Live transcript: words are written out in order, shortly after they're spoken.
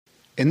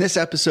In this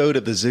episode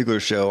of The Ziglar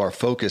Show, our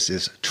focus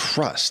is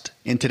trust.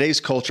 In today's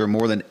culture,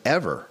 more than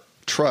ever,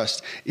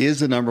 trust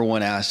is the number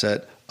one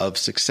asset of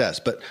success.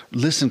 But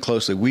listen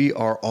closely, we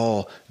are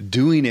all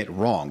doing it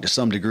wrong to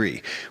some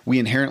degree. We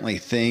inherently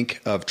think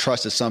of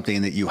trust as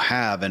something that you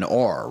have and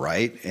are,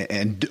 right?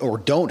 Or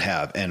don't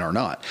have and are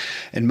not.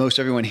 And most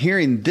everyone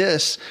hearing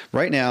this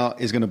right now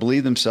is going to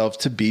believe themselves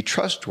to be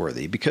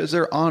trustworthy because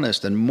they're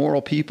honest and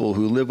moral people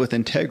who live with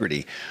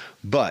integrity.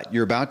 But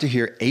you're about to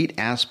hear 8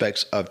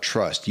 aspects of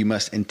trust you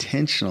must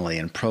intentionally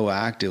and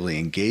proactively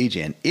engage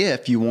in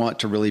if you want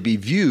to really be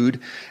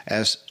viewed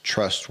as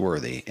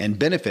trustworthy and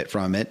benefit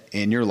from it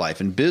in your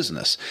life and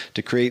business.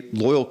 To create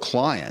loyal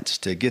clients,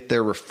 to get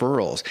their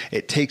referrals,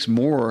 it takes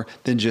more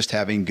than just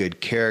having good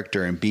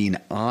character and being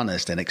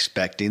honest and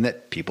expecting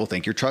that people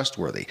think you're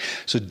trustworthy.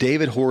 So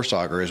David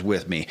Horsager is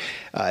with me.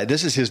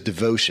 This is his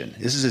devotion.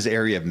 This is his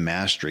area of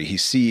mastery.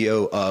 He's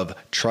CEO of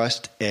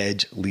Trust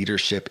Edge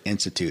Leadership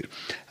Institute.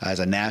 Has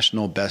a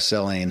national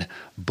best-selling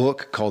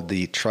book called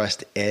The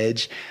Trust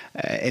Edge.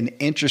 And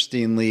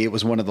interestingly, it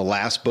was one of the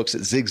last books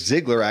that Zig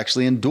Ziglar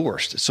actually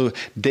endorsed. So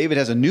David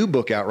has a new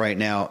book out right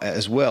now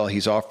as well.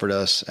 He's offered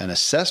us an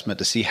assessment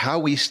to see how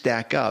we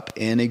stack up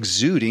in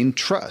exuding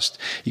trust.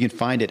 You can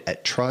find it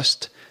at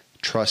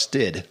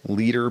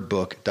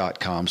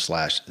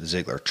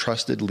trustedleaderbook.com/Ziglar,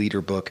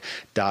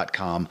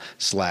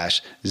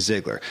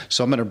 trustedleaderbook.com/Ziglar.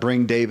 So I'm going to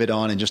bring David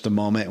on in just a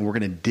moment, and we're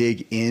going to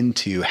dig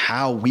into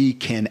how we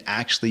can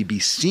actually be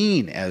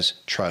seen as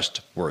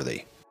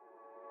trustworthy.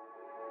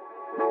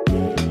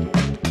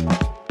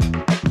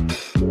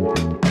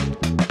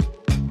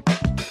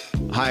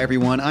 Hi,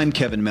 everyone. I'm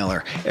Kevin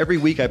Miller. Every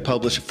week I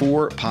publish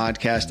 4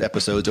 podcast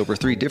episodes over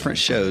 3 different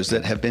shows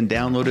that have been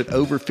downloaded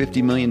over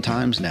 50 million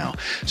times now.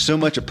 So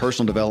much of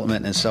personal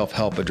development and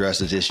self-help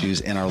addresses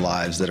issues in our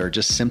lives that are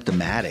just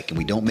symptomatic and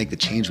we don't make the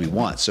change we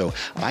want. So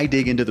I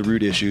dig into the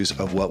root issues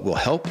of what will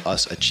help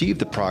us achieve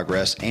the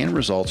progress and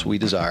results we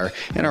desire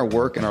in our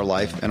work, in our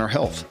life, and our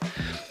health.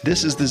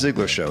 This is The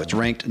Ziglar Show. It's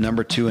ranked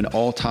number 2 in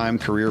all-time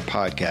career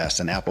podcasts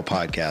and Apple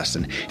Podcasts.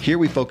 And here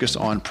we focus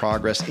on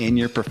progress in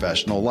your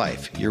professional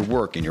life, your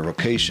work, and your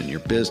vocation, your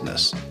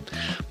business.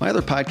 My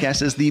other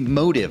podcast is the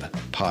Motive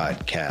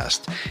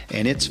Podcast,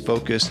 and it's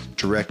focused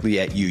directly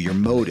at you. Your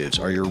motives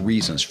are your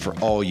reasons for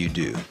all you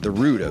do, the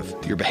root of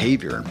your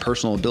behavior and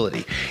personal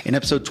ability. In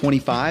episode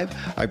 25,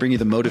 I bring you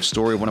the motive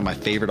story of one of my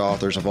favorite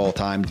authors of all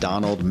time,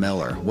 Donald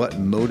Miller.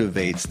 What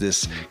motivates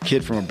this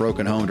kid from a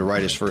broken home to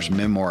write his first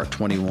memoir at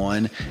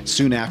 21?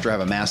 Soon after,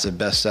 have a massive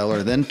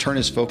bestseller, then turn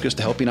his focus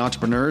to helping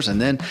entrepreneurs, and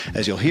then,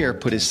 as you'll hear,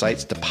 put his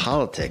sights to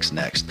politics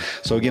next.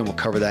 So again, we'll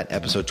cover that in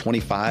episode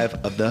 25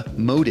 of the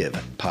Motive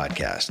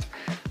Podcast.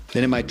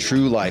 Then in my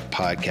True Life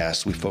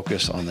podcast, we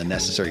focus on the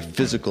necessary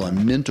physical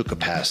and mental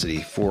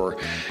capacity for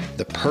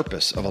the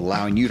purpose of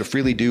allowing you to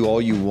freely do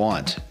all you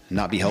want,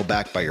 not be held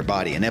back by your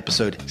body. In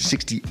episode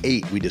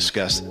 68, we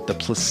discuss the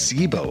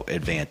placebo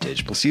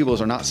advantage. Placebos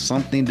are not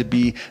something to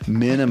be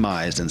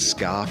minimized and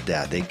scoffed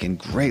at. They can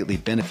greatly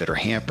benefit or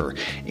hamper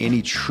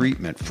any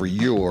treatment for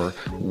your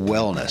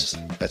wellness.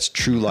 That's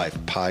True Life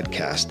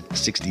Podcast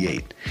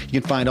 68.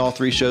 You can find all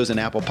 3 shows in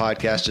Apple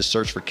Podcasts. Just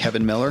search for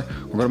Kevin Miller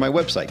or go to my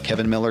website,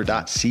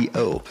 kevinmiller.co.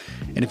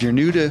 And if you're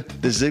new to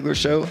The Ziglar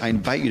Show, I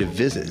invite you to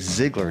visit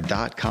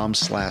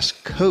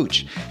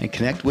Ziglar.com/coach and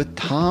connect with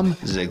Tom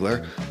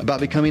Ziglar about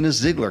becoming a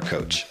Ziglar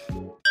coach.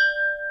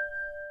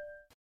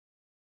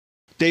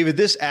 David,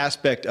 this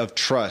aspect of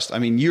trust, I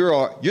mean,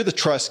 you're the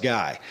trust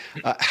guy.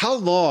 How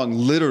long,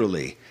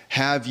 literally,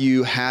 have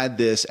you had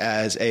this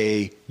as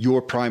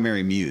your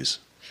primary muse?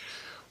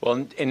 Well,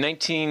 in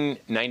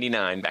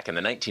 1999, back in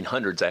the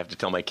 1900s, I have to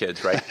tell my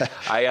kids, right?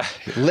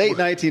 Late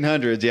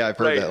 1900s, yeah, I've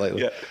heard that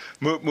lately. Yeah.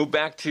 Moved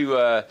back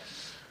to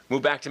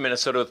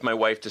Minnesota with my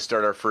wife to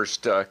start our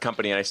first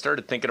company, and I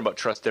started thinking about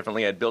trust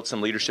differently. I'd built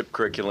some leadership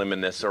curriculum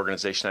in this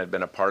organization I'd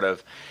been a part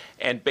of,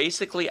 and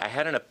basically I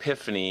had an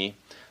epiphany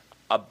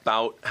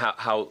about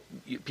how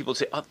people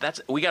say, "Oh,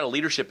 we got a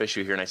leadership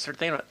issue here," and I started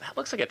thinking, that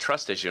looks like a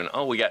trust issue,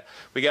 and we got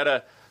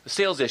a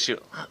sales issue.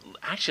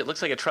 Actually, it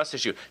looks like a trust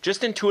issue.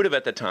 Just intuitive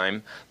at the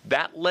time.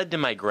 That led to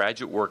my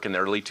graduate work in the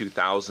early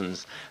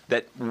 2000s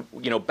that,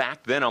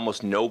 back then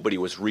almost nobody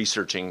was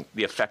researching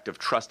the effect of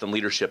trust and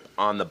leadership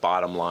on the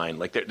bottom line.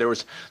 Like there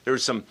was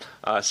some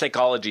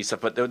psychology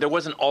stuff, but there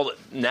wasn't all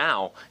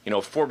now.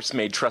 Forbes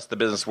made trust the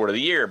business word of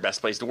the year,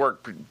 best place to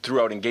work,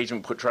 throughout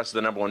engagement, put trust as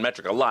the number 1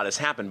 metric. A lot has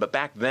happened, but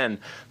back then,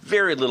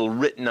 very little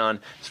written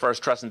on as far as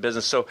trust in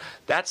business. So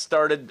that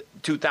started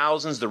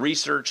 2000s, the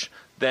research.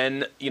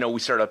 Then, we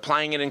started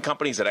applying it in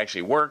companies that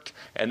actually worked,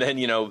 and then,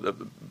 the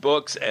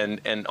books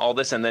and all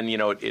this, and then,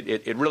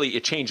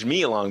 it changed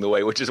me along the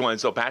way, which is why I'm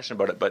so passionate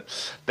about it. But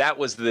that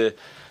was the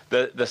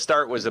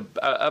start was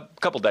a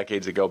couple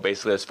decades ago,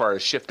 basically, as far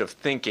as shift of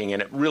thinking,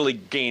 and it really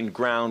gained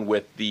ground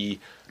with the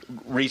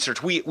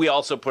research. We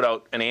also put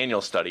out an annual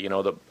study,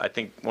 I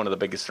think one of the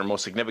biggest or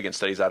most significant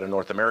studies out of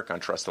North America on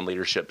trust and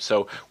leadership.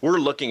 So we're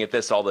looking at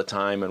this all the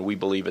time, and we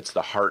believe it's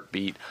the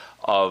heartbeat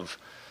of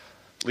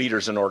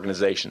leaders and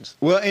organizations.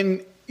 Well,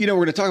 and we're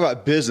going to talk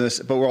about business,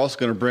 but we're also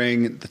going to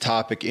bring the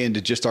topic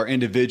into just our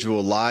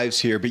individual lives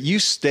here. But you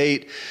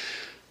state,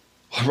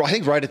 I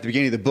think right at the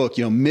beginning of the book,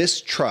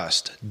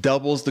 mistrust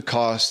doubles the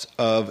cost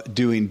of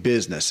doing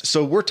business.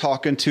 So we're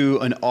talking to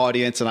an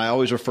audience, and I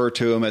always refer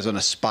to them as an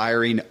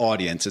aspiring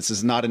audience. This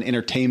is not an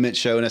entertainment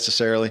show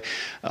necessarily.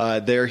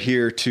 They're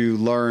here to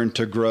learn,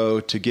 to grow,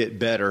 to get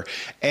better.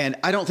 And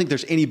I don't think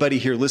there's anybody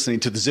here listening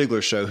to the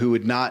Ziglar Show who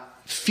would not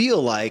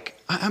feel like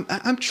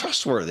I'm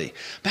trustworthy.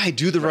 I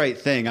do the right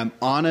thing. I'm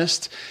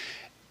honest.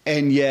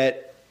 And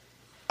yet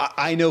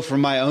I know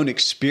from my own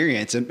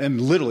experience and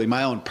literally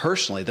my own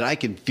personally that I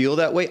can feel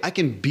that way. I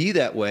can be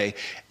that way,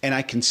 and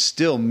I can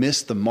still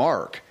miss the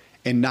mark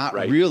and not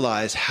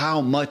realize how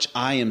much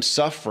I am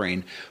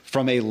suffering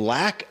from a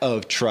lack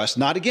of trust.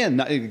 Not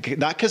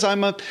because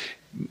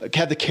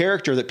have the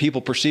character that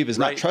people perceive as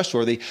not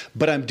trustworthy,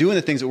 but I'm doing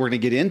the things that we're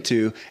going to get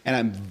into, and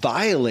I'm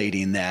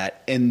violating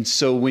that. And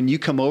so when you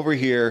come over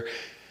here,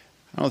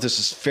 I don't know if this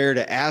is fair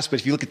to ask, but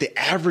if you look at the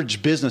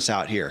average business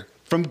out here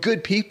from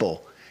good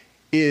people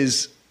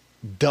is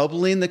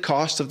doubling the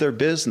cost of their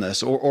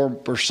business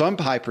or some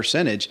high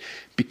percentage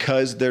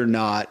because they're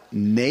not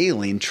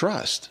nailing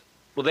trust.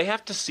 Well, they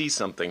have to see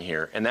something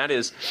here. And that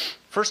is,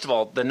 first of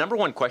all, the number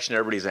one question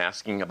everybody's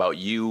asking about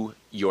you,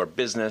 your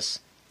business,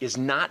 is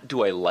not,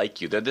 do I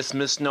like you? They're this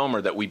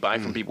misnomer that we buy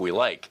from people we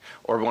like,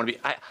 or we want to be.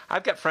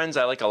 I've got friends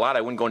I like a lot.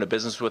 I wouldn't go into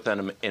business with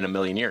them in a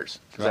million years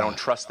because I don't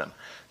trust them.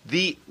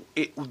 The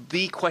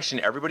question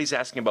everybody's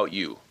asking about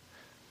you,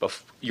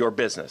 your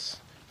business,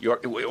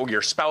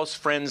 your spouse,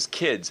 friends,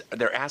 kids,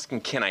 they're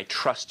asking, can I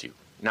trust you?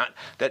 Not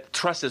that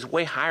trust is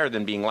way higher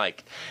than being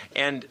liked.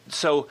 And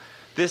so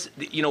this,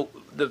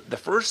 the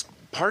first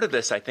part of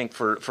this, I think,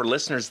 for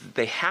listeners,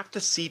 they have to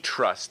see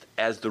trust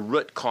as the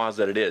root cause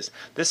that it is.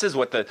 This is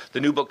what the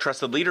new book,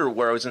 Trusted Leader,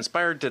 where I was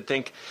inspired to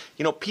think,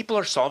 people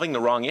are solving the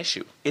wrong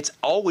issue. It's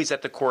always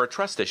at the core of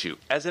trust issue.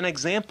 As an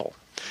example,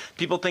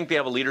 people think they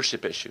have a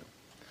leadership issue.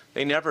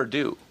 They never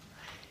do.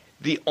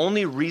 The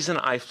only reason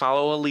I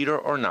follow a leader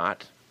or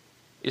not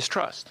is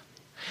trust.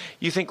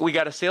 You think we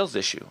got a sales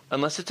issue.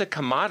 Unless it's a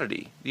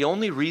commodity, the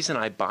only reason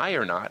I buy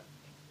or not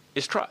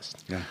is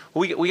trust. Yeah.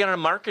 We got a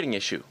marketing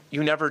issue.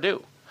 You never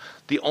do.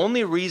 The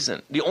only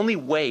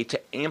way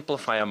to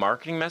amplify a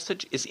marketing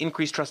message is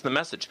increase trust in the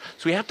message.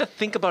 So we have to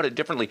think about it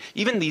differently.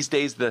 Even these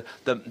days, the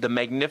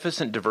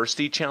magnificent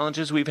diversity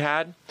challenges we've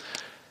had,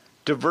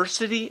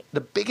 diversity,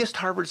 the biggest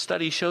Harvard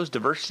study shows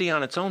diversity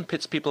on its own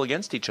pits people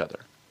against each other.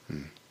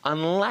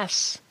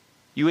 Unless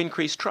you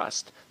increase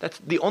trust. That's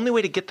the only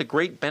way to get the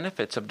great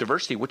benefits of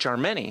diversity, which are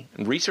many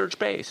and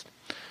research-based,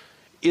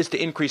 is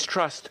to increase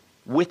trust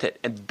with it.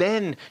 And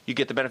then you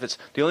get the benefits.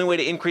 The only way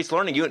to increase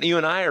learning, you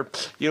and I are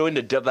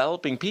into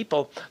developing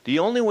people, the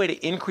only way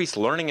to increase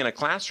learning in a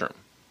classroom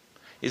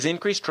is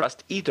increase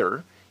trust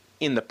either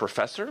in the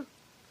professor,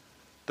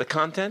 the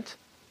content,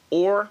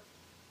 or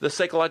the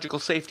psychological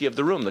safety of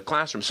the room, the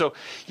classroom. So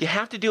you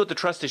have to deal with the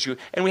trust issue,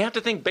 and we have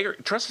to think bigger.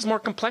 Trust is more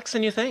complex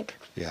than you think.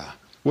 Yeah.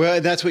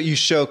 Well, that's what you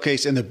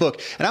showcase in the book.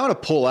 And I want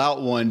to pull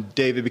out one,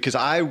 David, because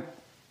I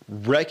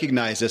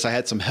recognize this. I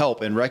had some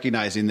help in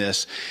recognizing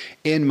this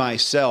in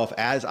myself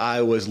as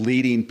I was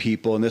leading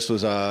people. And this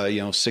was,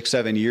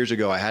 6-7 years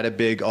ago. I had a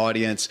big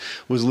audience,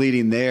 was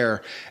leading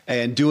there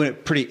and doing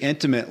it pretty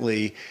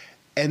intimately.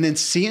 And then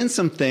seeing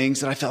some things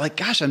that I felt like,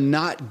 gosh, I'm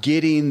not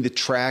getting the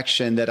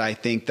traction that I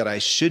think that I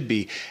should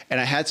be. And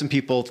I had some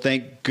people,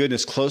 thank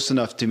goodness, close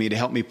enough to me to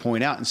help me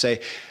point out and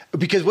say,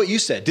 because what you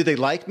said, did they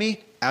like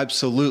me?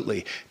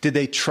 Absolutely. Did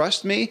they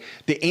trust me?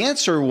 The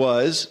answer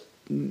was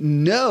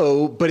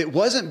no, but it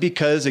wasn't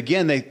because,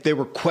 again, they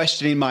were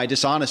questioning my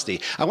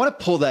dishonesty. I want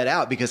to pull that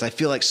out because I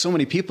feel like so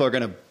many people are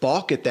going to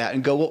balk at that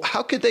and go, well,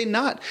 how could they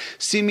not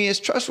see me as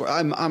trustworthy?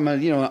 I'm a,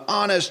 an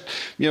honest,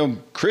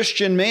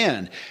 Christian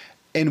man.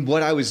 And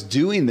what I was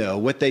doing, though,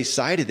 what they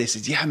cited, they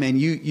said, yeah, man,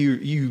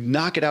 you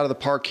knock it out of the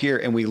park here,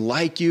 and we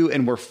like you,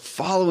 and we're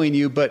following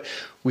you, but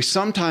we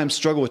sometimes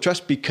struggle with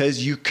trust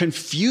because you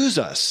confuse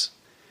us.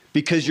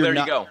 Because you're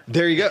not.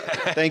 There you go.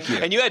 Thank you.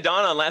 And you had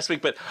Don on last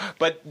week, but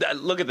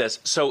look at this.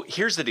 So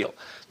here's the deal.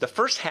 The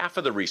first half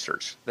of the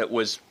research that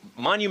was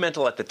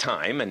monumental at the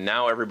time, and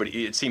now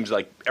it seems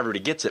like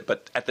everybody gets it,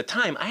 but at the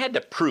time I had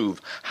to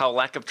prove how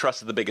lack of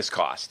trust is the biggest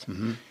cost,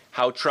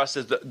 how trust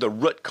is the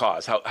root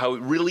cause, how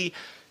really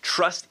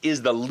trust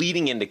is the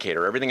leading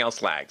indicator. Everything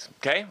else lags.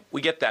 Okay?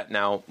 We get that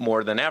now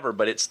more than ever,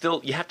 but it's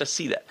still, you have to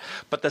see that.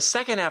 But the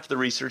second half of the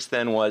research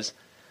then was,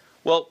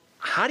 well,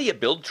 how do you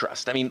build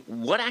trust? I mean,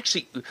 what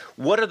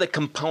are the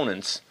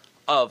components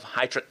of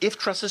high trust? If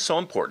trust is so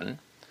important,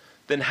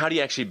 then how do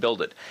you actually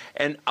build it?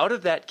 And out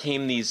of that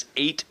came these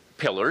 8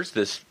 pillars.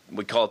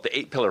 We call it the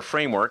 8-pillar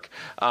framework,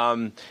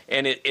 and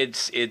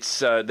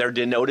they're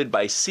denoted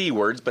by C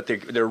words, but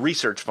they're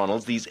research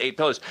funnels. These 8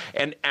 pillars,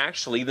 and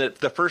actually,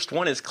 the first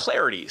one is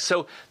clarity.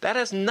 So that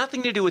has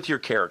nothing to do with your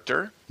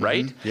character,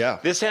 right? Mm-hmm. Yeah.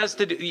 This has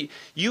to do.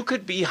 You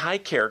could be high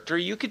character,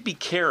 you could be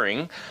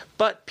caring,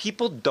 but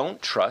people don't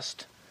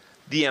trust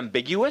the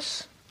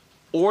ambiguous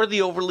or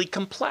the overly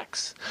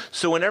complex.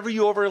 So whenever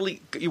you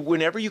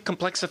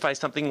complexify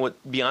something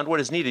beyond what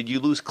is needed, you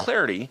lose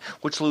clarity,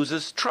 which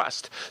loses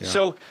trust. Yeah.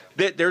 So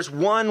there's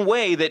one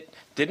way that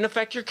didn't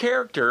affect your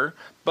character,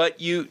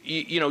 but you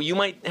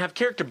might have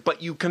character,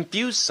 but you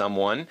confuse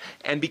someone,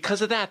 and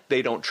because of that,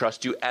 they don't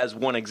trust you, as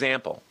one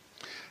example.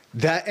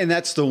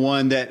 That's the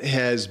one that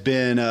has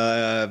been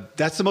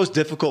that's the most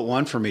difficult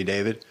one for me,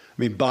 David.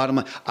 I mean, bottom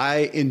line,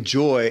 I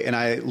enjoy and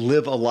I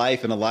live a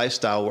life and a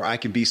lifestyle where I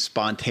can be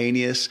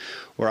spontaneous,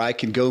 where I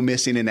can go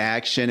missing in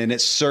action, and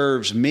it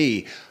serves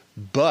me.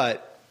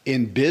 But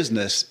in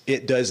business,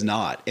 it does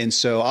not. And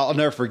so I'll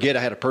never forget,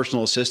 I had a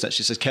personal assistant.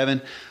 She says,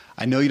 Kevin,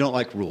 I know you don't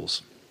like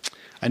rules.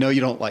 I know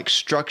you don't like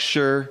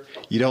structure.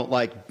 You don't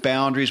like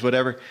boundaries,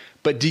 whatever.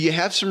 But do you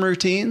have some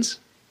routines?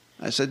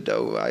 I said,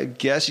 oh, I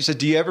guess. She said,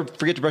 do you ever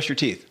forget to brush your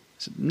teeth? I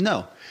said,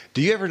 no.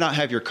 Do you ever not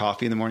have your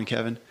coffee in the morning,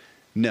 Kevin?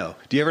 No.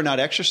 Do you ever not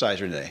exercise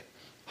during the day?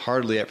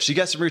 Hardly ever. So you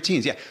got some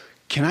routines. Yeah.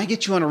 Can I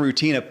get you on a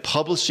routine of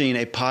publishing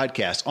a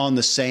podcast on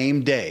the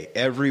same day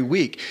every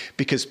week?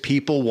 Because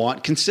people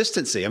want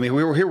consistency. I mean,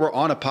 we're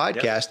on a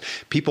podcast. Yep.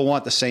 People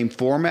want the same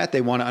format.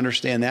 They want to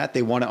understand that.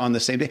 They want it on the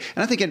same day.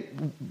 And I'm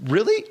thinking,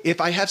 really? If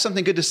I have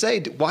something good to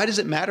say, why does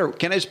it matter?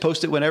 Can I just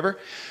post it whenever?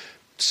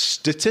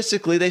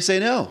 Statistically, they say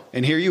no.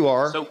 And here you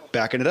are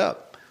backing it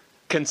up.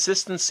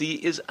 Consistency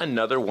is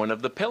another one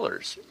of the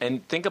pillars.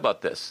 And think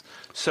about this.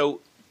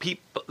 So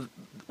people,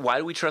 why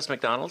do we trust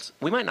McDonald's?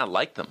 We might not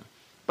like them,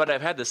 but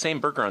I've had the same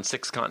burger on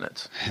 6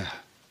 continents.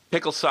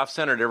 Pickle soft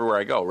centered everywhere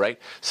I go, right?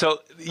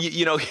 So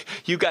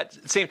you got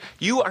same.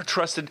 You are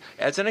trusted.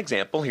 As an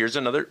example, here's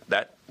another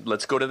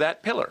let's go to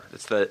that pillar.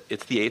 It's the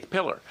 8th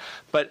pillar.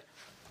 But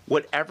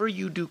whatever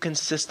you do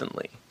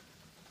consistently,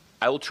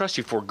 I will trust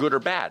you for good or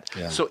bad.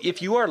 Yeah. So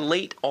if you are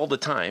late all the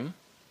time,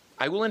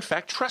 I will in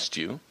fact trust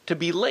you to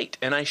be late,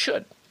 and I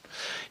should.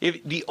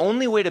 If the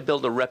only way to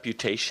build a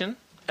reputation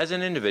as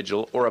an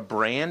individual or a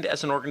brand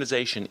as an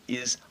organization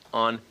is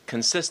on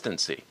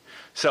consistency.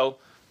 So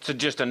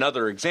just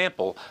another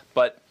example,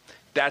 but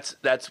that's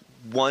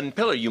one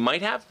pillar. You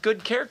might have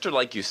good character,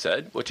 like you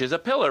said, which is a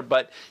pillar,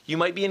 but you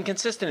might be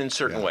inconsistent in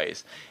certain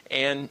ways.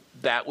 And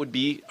that would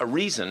be a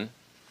reason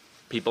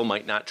people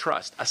might not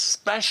trust,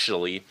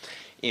 especially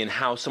in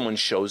how someone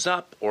shows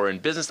up or in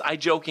business. I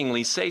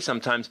jokingly say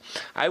sometimes,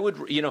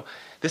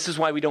 this is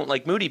why we don't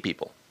like moody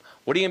people.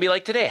 What are you going to be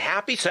like today?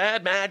 Happy,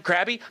 sad, mad,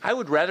 crabby? I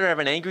would rather have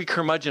an angry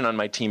curmudgeon on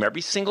my team every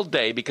single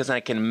day because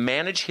I can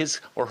manage his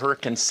or her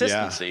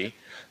consistency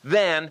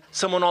than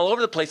someone all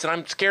over the place that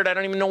I'm scared I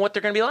don't even know what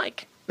they're going to be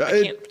like.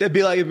 It'd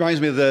be like, it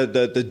reminds me of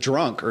the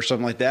drunk or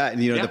something like that.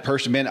 And, the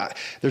person, man,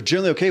 they're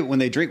generally okay, but when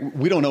they drink,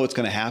 we don't know what's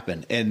going to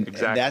happen. And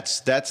that's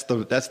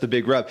the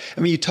big rub.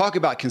 I mean, you talk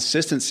about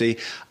consistency.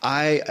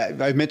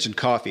 I mentioned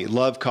coffee,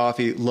 love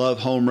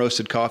home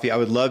roasted coffee. I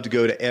would love to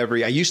go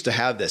to I used to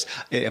have this.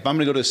 If I'm going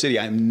to go to a city,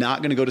 I'm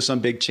not going to go to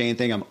some big chain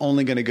thing. I'm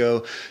only going to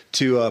go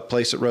to a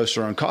place that roasts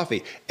their own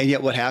coffee. And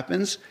yet what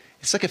happens?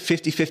 It's like a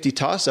 50-50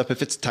 toss up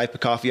if it's the type of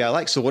coffee I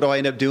like. So what do I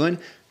end up doing?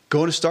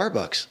 Going to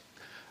Starbucks.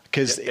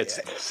 Because it's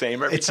the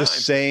same every time. It's the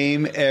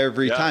same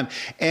every time.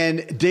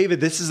 And David,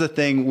 this is the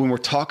thing when we're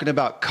talking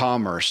about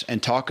commerce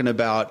and talking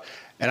about,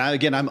 and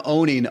I'm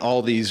owning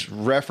all these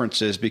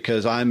references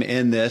because I'm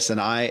in this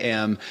and I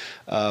am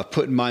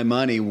putting my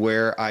money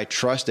where I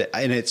trust it.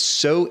 And it's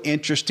so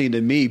interesting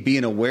to me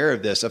being aware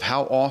of this, of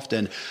how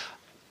often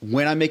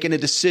when I'm making a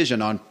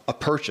decision on a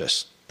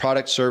purchase,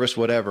 product, service,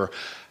 whatever,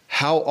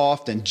 how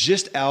often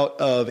just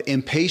out of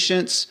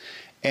impatience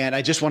and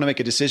I just want to make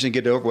a decision,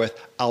 get it over with,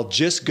 I'll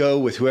just go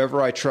with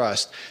whoever I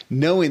trust,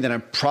 knowing that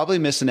I'm probably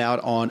missing out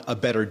on a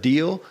better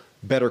deal,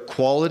 better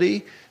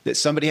quality that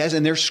somebody has,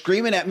 and they're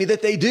screaming at me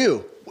that they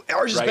do.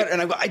 Ours is better.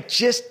 And I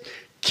just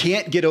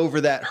can't get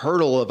over that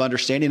hurdle of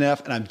understanding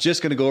enough, and I'm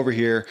just going to go over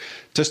here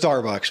to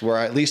Starbucks where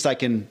at least I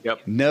can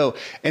know.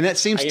 And that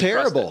seems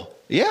terrible.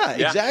 Yeah,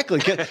 exactly.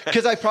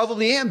 Because I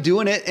probably am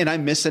doing it and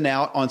I'm missing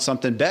out on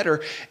something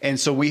better. And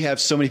so we have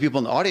so many people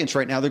in the audience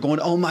right now, they're going,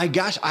 oh my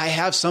gosh, I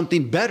have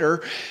something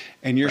better.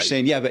 And you're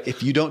saying, but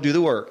if you don't do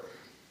the work,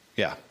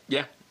 Yeah,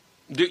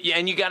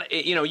 and you got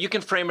to, you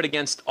can frame it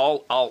against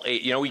all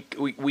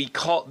 8. We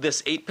call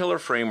this 8-pillar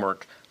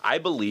framework, I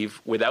believe,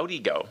 without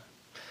ego,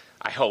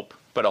 I hope,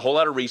 but a whole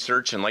lot of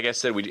research. And like I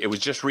said, it was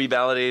just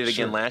revalidated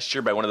again last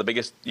year by one of the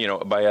biggest,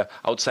 by an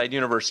outside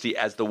university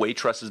as the way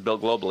trust is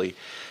built globally,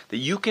 that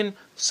you can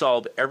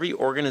solve every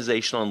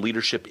organizational and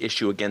leadership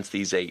issue against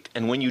these 8.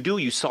 And when you do,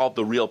 you solve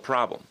the real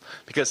problem.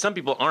 Because some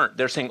people aren't.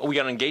 They're saying, we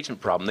got an engagement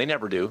problem. They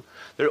never do.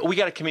 We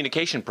got a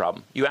communication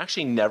problem. You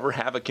actually never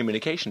have a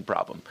communication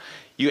problem.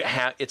 You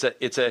have it's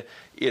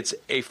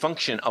a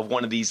function of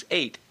one of these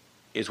 8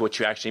 is what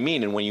you actually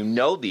mean. And when you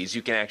know these,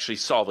 you can actually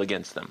solve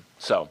against them.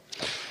 So,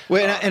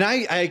 well, and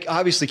I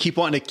obviously keep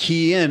wanting to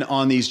key in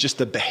on these, just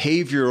the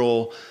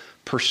behavioral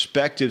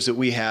perspectives that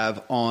we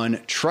have on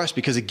trust,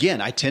 because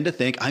again, I tend to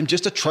think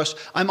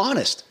I'm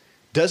honest.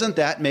 Doesn't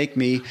that make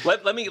me?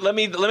 Let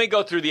me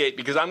go through the 8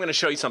 because I'm going to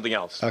show you something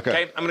else.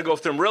 Okay. I'm going to go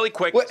through them really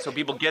quick so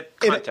people get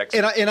context.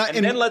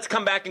 And then let's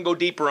come back and go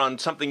deeper on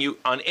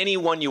on any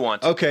one you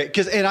want. Okay,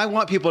 and I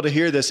want people to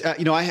hear this.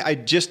 I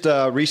just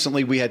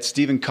recently we had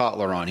Stephen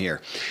Kotler on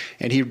here,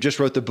 and he just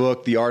wrote the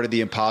book The Art of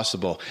the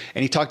Impossible,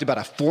 and he talked about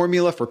a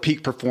formula for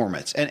peak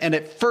performance. And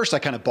at first I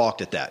kind of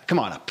balked at that. Come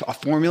on, a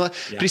formula?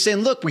 Yeah. But he's saying,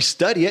 look, we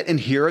study it, and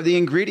here are the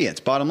ingredients.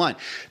 Bottom line,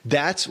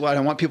 that's what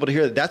I want people to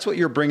hear. That's what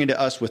you're bringing to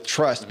us with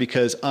trust,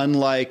 because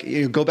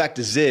unlike, go back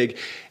to Zig,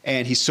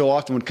 and he so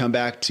often would come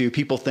back to,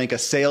 people think a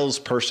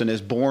salesperson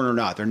is born or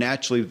not. They're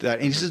naturally that.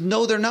 And he says,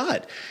 no, they're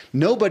not.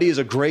 Nobody is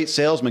a great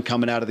salesman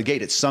coming out of the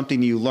gate. It's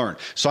something you learn.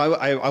 So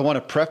I want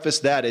to preface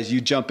that as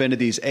you jump into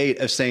these 8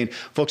 of saying,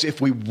 folks,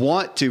 if we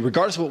want to,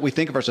 regardless of what we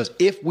think of ourselves,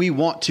 if we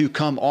want to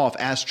come off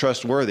as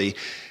trustworthy,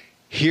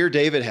 here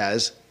David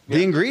has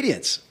the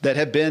ingredients that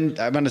have been,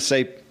 I'm going to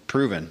say,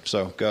 proven.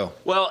 So go.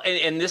 Well,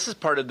 and this is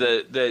part of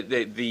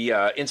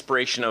the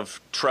inspiration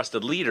of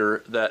Trusted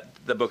Leader, that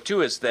the book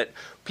too, is that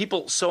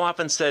people so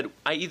often said,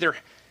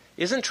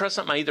 isn't trust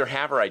something I either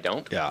have or I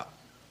don't? Yeah.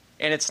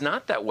 And it's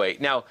not that way.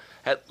 Now,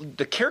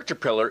 the character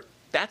pillar,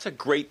 that's a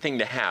great thing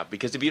to have,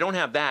 because if you don't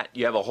have that,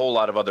 you have a whole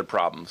lot of other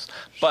problems.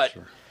 But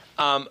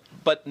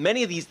but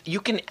many of these,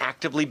 you can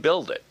actively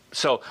build it.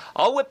 So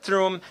I'll whip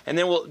through them, and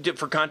then we'll do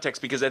for context,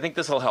 because I think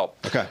this will help.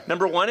 Okay.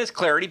 Number 1 is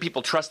clarity.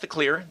 People trust the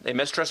clear. They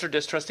mistrust or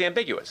distrust the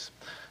ambiguous.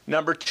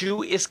 Number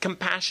 2 is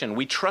compassion.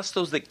 We trust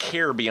those that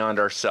care beyond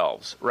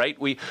ourselves, right?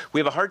 We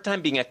have a hard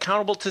time being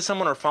accountable to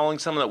someone or following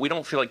someone that we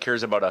don't feel like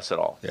cares about us at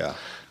all. Yeah.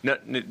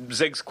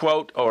 Zig's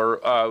quote,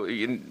 or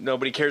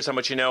nobody cares how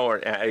much you know,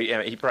 or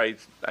he probably,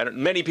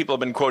 many people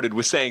have been quoted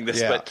with saying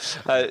this, but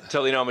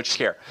till you know how much you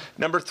care.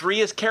 Number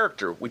 3 is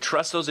character. We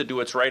trust those that do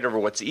what's right over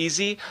what's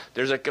easy.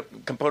 There's a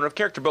component of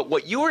character. But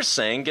what you were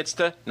saying gets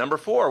to number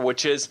 4,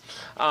 which is,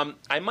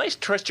 I might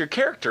trust your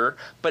character,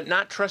 but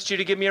not trust you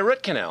to give me a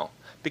root canal.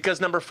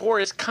 Because number 4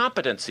 is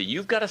competency.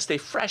 You've got to stay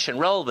fresh and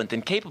relevant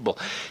and capable.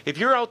 If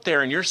you're out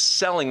there and you're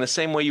selling the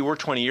same way you were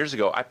 20 years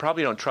ago, I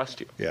probably don't trust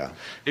you. Yeah.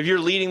 If you're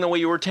leading the way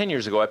you were 10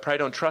 years ago, I probably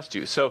don't trust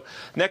you. So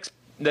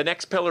the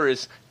next pillar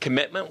is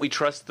commitment. We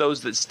trust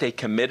those that stay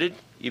committed,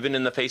 even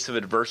in the face of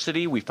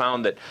adversity. We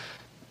found that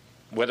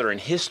whether in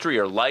history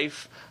or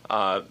life,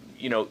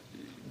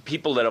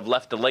 people that have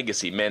left a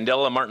legacy,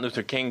 Mandela, Martin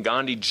Luther King,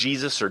 Gandhi,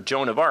 Jesus, or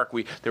Joan of Arc,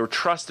 they were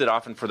trusted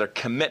often for their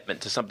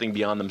commitment to something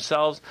beyond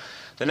themselves.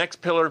 The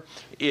next pillar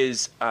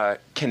is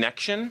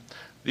connection,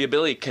 the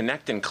ability to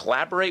connect and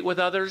collaborate with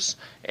others.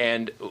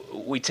 And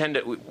we tend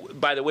to,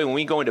 by the way, when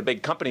we go into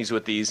big companies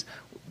with these,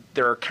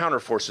 there are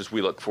counterforces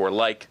we look for,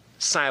 like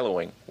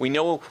siloing. We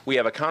know we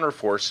have a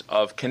counterforce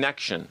of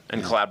connection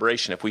and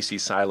collaboration if we see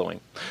siloing.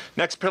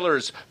 Next pillar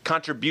is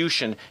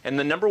contribution. And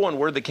the number 1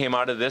 word that came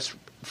out of this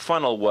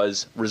funnel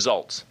was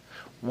results.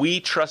 We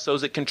trust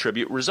those that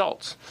contribute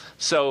results.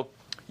 So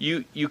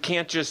you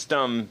can't just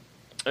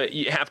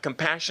you have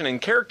compassion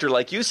and character,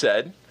 like you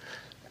said,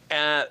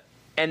 and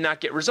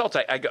not get results.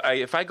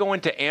 If I go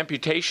into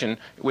amputation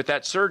with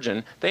that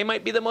surgeon, they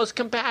might be the most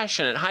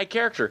compassionate, high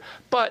character,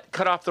 but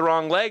cut off the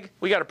wrong leg,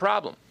 we got a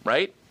problem,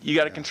 right? You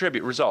got to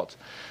contribute results.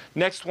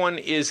 Next one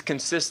is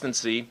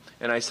consistency,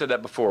 and I said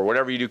that before.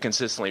 Whatever you do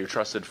consistently, you're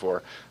trusted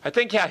for. I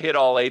think I hit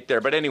all 8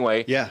 there, but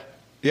anyway. Yeah.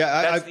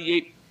 That's the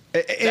 8.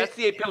 That's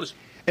the 8 pillars.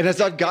 And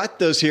as I've got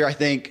those here, I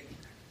think,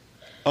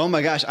 oh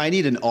my gosh, I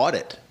need an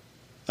audit.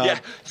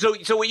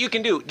 So what you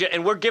can do,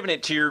 and we're giving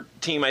it to your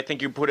team, I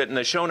think you put it in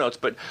the show notes,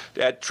 but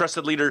at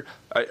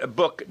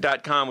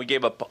trustedleaderbook.com, we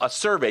gave a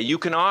survey. You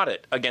can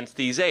audit against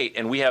these 8,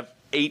 and we have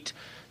 8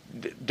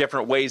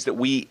 different ways that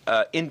we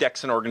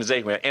index an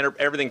organization. We have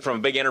everything from a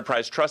big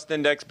enterprise trust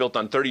index built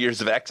on 30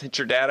 years of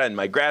Accenture data and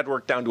my grad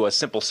work down to a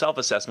simple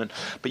self-assessment.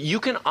 But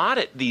you can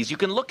audit these. You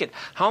can look at,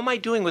 how am I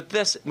doing with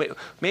this?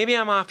 Maybe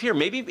I'm off here.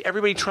 Maybe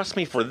everybody trusts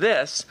me for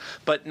this,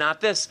 but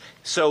not this.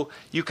 So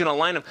you can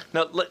align them.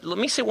 Now, let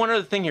me say one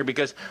other thing here,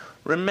 because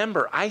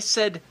remember, I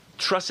said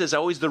trust is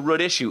always the root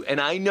issue.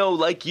 And I know,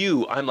 like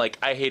you, I'm like,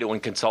 I hate it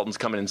when consultants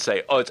come in and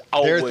say, oh, it's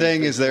always their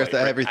thing is their right?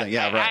 everything.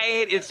 Yeah, right. I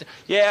hate it.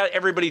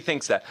 Everybody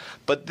thinks that.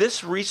 But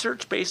this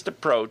research-based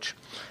approach,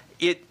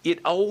 it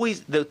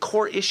always, the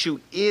core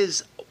issue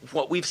is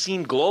what we've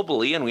seen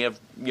globally, and we have,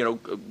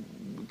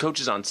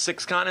 coaches on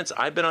 6 continents.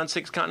 I've been on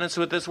 6 continents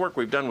with this work.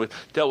 We've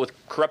dealt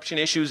with corruption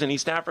issues in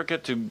East Africa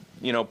to,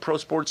 pro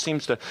sports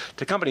teams to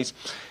companies.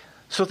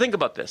 So think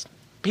about this.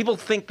 People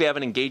think they have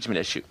an engagement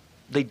issue.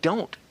 They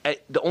don't.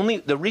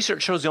 The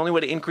research shows the only way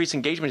to increase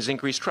engagement is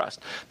increase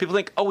trust. People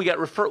think, oh,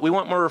 we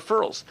want more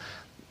referrals.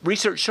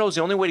 Research shows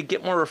the only way to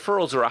get more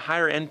referrals or a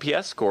higher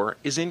NPS score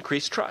is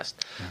increased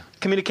trust. Yeah.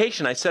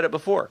 Communication, I said it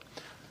before.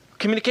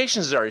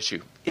 Communication is our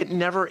issue. It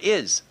never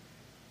is.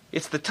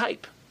 It's the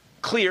type.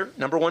 Clear,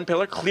 number 1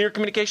 pillar, clear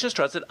communication is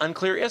trusted,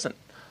 unclear isn't.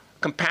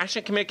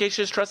 Compassionate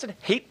communication is trusted,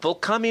 hateful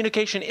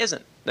communication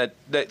isn't. That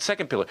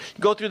second pillar.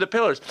 You go through the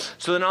pillars.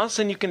 So then all of a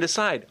sudden you can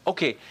decide,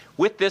 okay,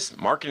 with this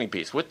marketing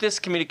piece, with this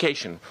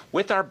communication,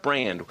 with our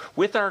brand,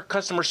 with our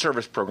customer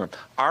service program,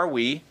 are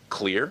we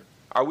clear?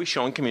 Are we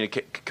showing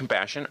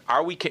compassion?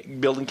 Are we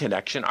building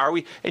connection? Are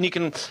we? And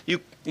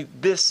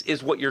this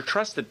is what you're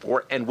trusted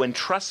for. And when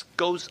trust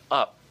goes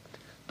up,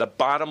 the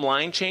bottom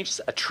line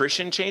changes,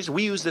 attrition changes.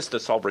 We use this to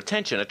solve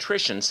retention,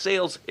 attrition,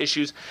 sales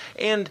issues.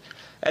 And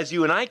as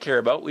you and I care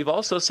about, we've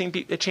also seen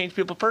it change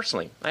people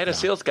personally. I had a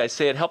sales guy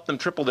say it helped them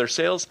triple their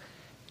sales.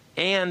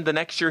 And the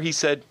next year he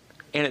said,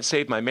 and it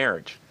saved my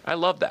marriage. I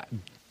love that.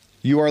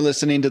 You are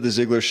listening to The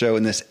Ziegler Show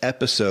in this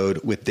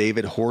episode with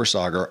David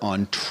Horsager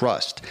on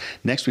trust.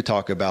 Next, we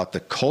talk about the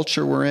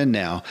culture we're in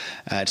now,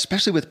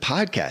 especially with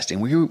podcasting.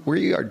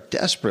 We are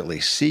desperately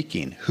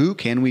seeking who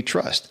can we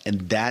trust,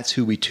 and that's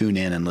who we tune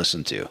in and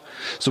listen to.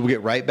 So we'll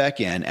get right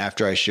back in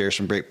after I share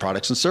some great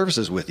products and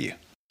services with you.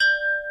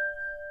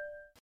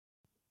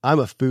 I'm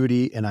a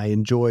foodie, and I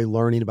enjoy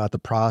learning about the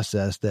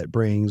process that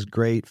brings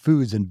great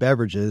foods and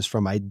beverages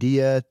from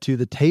idea to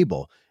the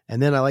table.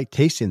 And then I like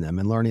tasting them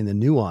and learning the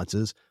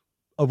nuances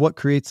of what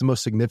creates the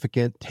most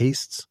significant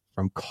tastes,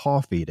 from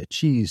coffee to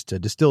cheese to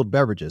distilled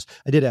beverages.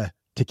 I did a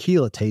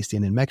tequila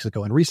tasting in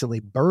Mexico, and recently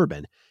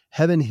bourbon.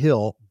 Heaven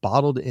Hill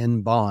bottled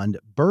in bond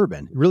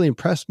bourbon really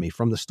impressed me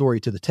from the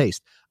story to the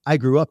taste. I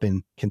grew up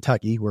in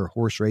Kentucky, where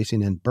horse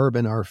racing and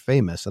bourbon are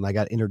famous, and I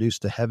got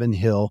introduced to Heaven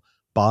Hill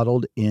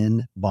bottled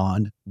in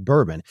bond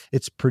bourbon.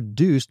 It's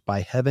produced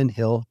by Heaven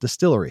Hill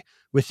Distillery,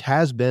 which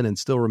has been and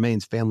still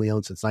remains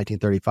family-owned since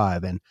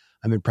 1935. And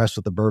I'm impressed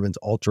with the bourbon's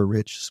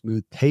ultra-rich,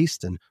 smooth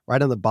taste. And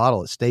right on the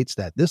bottle, it states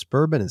that this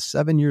bourbon is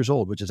 7 years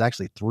old, which is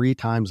actually 3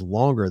 times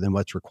longer than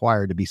what's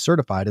required to be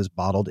certified as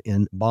bottled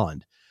in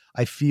bond.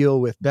 I feel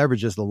with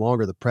beverages, the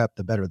longer the prep,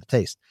 the better the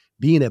taste.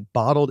 Being a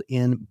bottled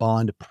in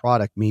bond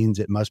product means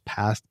it must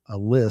pass a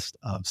list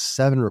of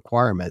 7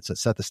 requirements that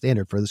set the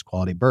standard for this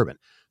quality bourbon.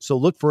 So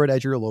look for it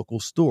at your local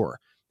store.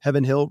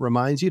 Heaven Hill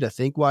reminds you to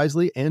think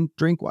wisely and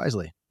drink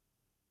wisely.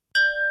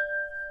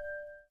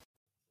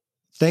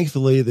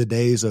 Thankfully, the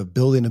days of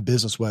building a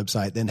business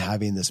website, then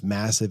having this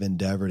massive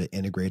endeavor to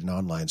integrate an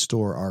online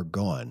store are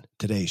gone.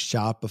 Today,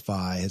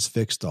 Shopify has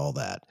fixed all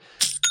that.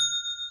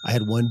 I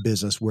had one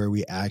business where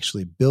we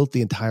actually built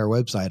the entire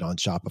website on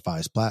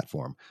Shopify's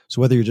platform.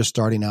 So whether you're just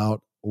starting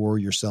out or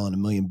you're selling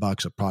 $1 million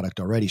of product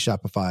already,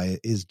 Shopify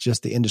is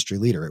just the industry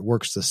leader. It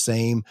works the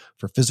same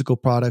for physical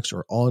products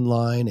or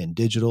online and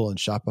digital, and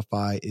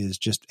Shopify is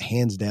just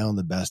hands down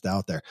the best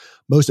out there.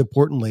 Most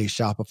importantly,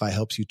 Shopify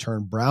helps you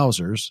turn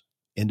browsers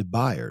into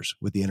buyers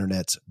with the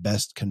internet's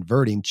best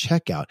converting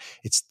checkout.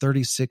 It's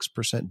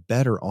 36%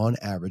 better on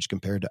average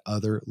compared to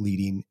other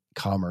leading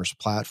commerce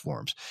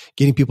platforms.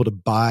 Getting people to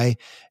buy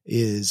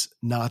is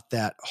not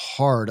that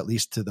hard, at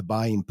least to the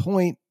buying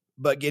point,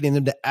 but getting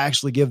them to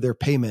actually give their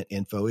payment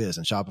info is,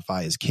 and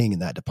Shopify is king in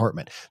that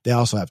department. They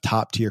also have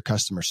top tier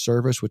customer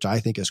service, which I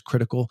think is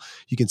critical.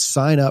 You can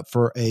sign up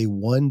for a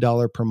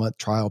 $1 per month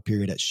trial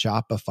period at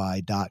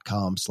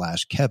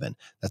shopify.com/Kevin.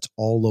 That's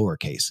all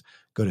lowercase.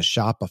 Go to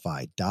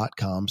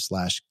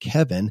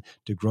shopify.com/Kevin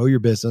to grow your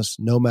business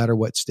no matter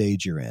what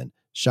stage you're in.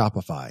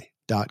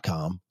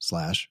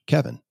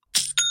 Shopify.com/Kevin.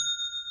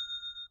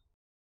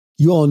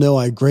 You all know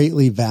I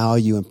greatly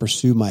value and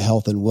pursue my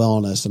health and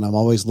wellness, and I'm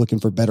always looking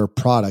for better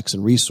products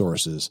and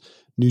resources.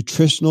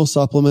 Nutritional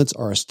supplements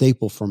are a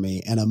staple for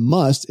me, and a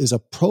must is a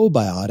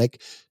probiotic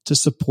to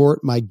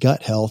support my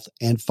gut health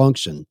and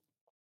function.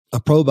 A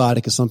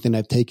probiotic is something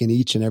I've taken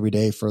each and every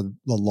day for the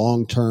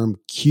long-term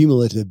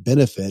cumulative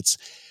benefits.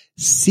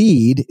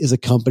 Seed is a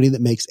company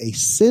that makes a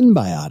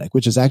synbiotic,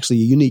 which is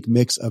actually a unique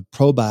mix of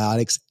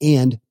probiotics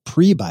and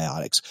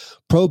prebiotics.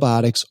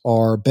 Probiotics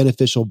are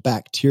beneficial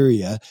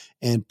bacteria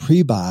and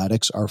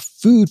prebiotics are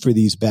food for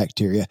these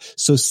bacteria.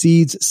 So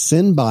Seed's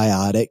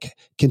synbiotic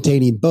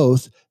containing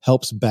both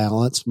helps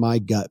balance my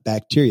gut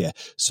bacteria.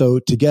 So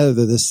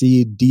together, the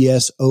Seed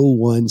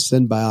DS-01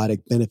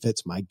 synbiotic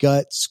benefits my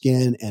gut,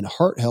 skin, and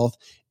heart health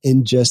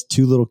in just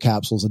 2 little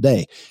capsules a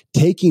day.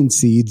 Taking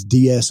Seed's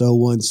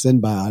DS-01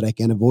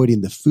 synbiotic and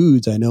avoiding the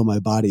foods I know my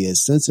body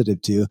is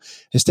sensitive to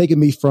has taken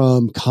me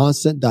from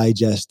constant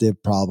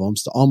digestive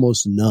problems to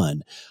almost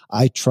none.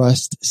 I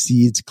trust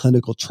Seed's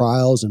clinical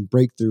trials and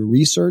breakthrough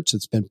research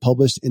that's been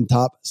published in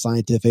top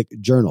scientific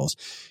journals.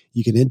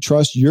 You can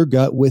entrust your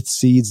gut with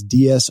Seed's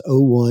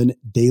DS-01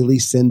 Daily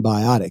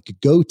Synbiotic.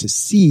 Go to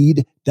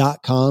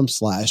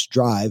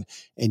seed.com/drive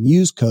and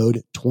use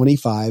code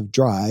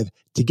 25drive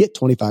to get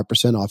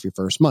 25% off your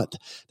first month.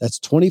 That's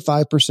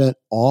 25%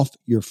 off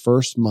your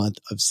first month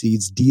of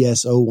Seed's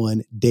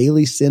DS-01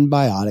 Daily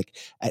Synbiotic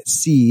at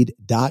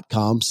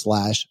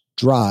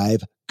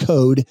seed.com/drive,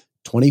 code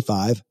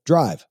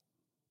 25drive.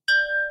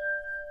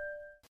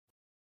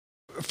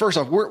 First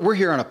off, we're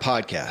here on a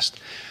podcast.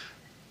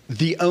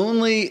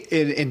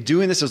 In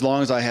doing this as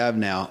long as I have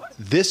now,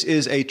 this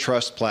is a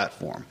trust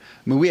platform.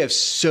 I mean, we have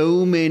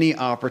so many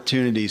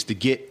opportunities to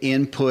get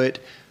input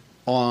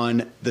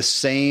on the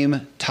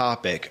same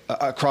topic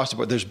across the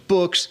board. There's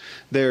books,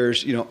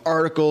 there's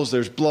articles,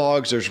 there's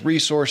blogs, there's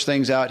resource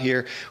things out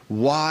here.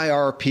 Why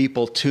are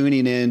people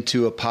tuning in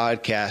to a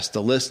podcast to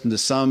listen to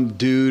some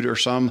dude or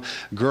some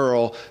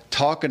girl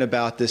talking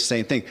about this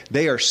same thing?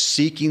 They are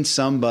seeking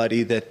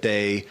somebody that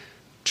they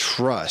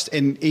trust.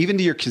 And even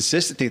to your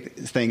consistency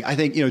thing, I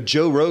think,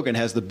 Joe Rogan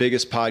has the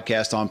biggest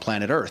podcast on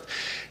planet Earth.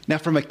 Now,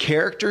 from a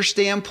character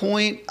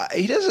standpoint,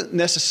 he doesn't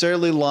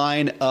necessarily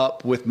line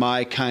up with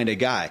my kind of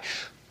guy,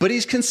 but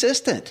he's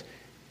consistent.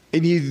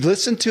 And you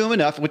listen to him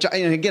enough,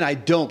 I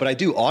don't, but I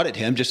do audit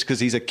him just because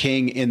he's a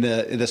king in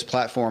this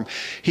platform.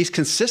 He's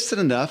consistent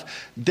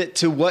enough that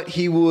to what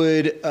he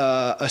would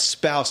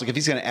espouse, like if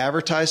he's going to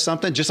advertise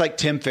something, just like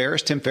Tim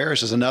Ferriss. Tim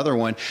Ferriss is another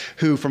one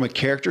who, from a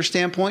character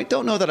standpoint,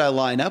 don't know that I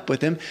line up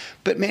with him,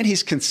 but man,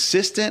 he's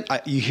consistent.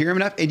 You hear him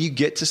enough, and you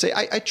get to say,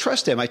 I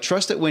trust him. I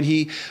trust it when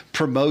he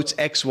promotes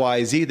X,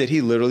 Y, Z, that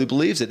he literally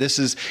believes it. This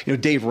is,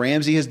 Dave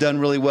Ramsey has done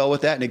really well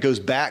with that, and it goes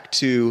back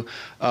to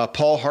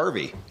Paul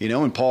Harvey.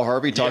 When Paul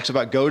Harvey talks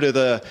about go to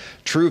the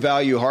True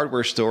Value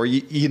hardware store,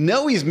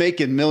 he's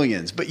making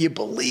millions, but you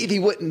believe he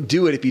wouldn't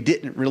do it if he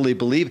didn't really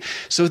believe.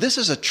 So this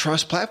is a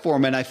trust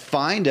platform, and I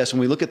find us, when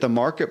we look at the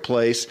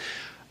marketplace,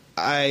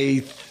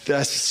 I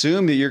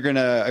assume that you're going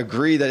to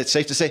agree that it's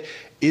safe to say,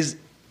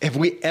 have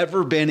we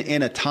ever been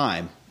in a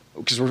time,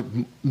 because we're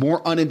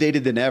more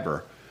inundated than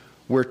ever,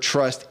 where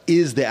trust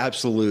is the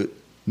absolute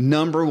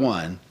number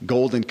one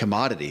golden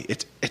commodity?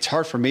 It's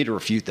hard for me to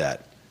refute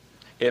that.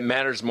 It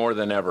matters more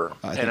than ever.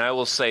 And I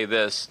will say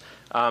this.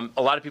 A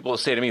lot of people will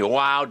say to me,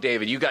 wow,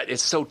 David,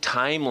 it's so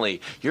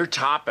timely. Your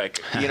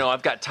topic,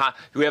 I've got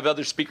we have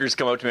other speakers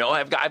come up to me,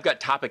 I've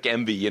got topic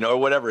envy, or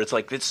whatever. It's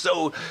like, it's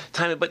so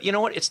timely. But you know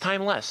what? It's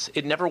timeless.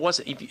 It never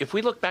was. If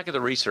we look back at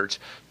the research,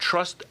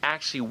 trust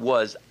actually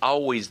was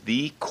always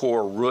the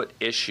core root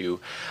issue.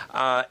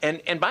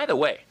 And by the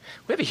way,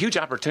 we have a huge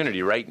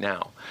opportunity right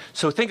now.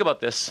 So think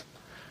about this.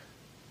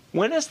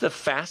 When is the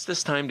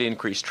fastest time to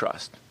increase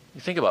trust? You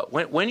think about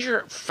when's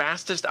your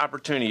fastest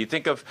opportunity? You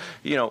think of,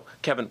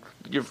 Kevin,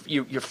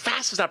 your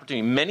fastest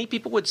opportunity. Many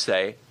people would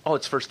say,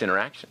 it's first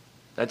interaction.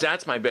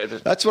 That's my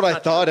best. That's what I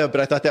thought of, but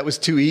I thought that was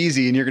too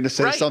easy, and you're going to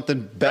say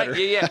something better.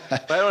 Right,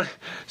 yeah.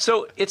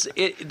 So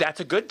that's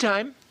a good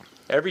time.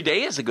 Every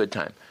day is a good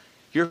time.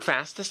 Your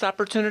fastest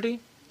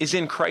opportunity is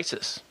in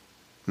crisis.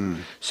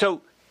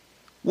 So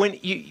when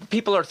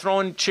people are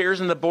throwing chairs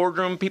in the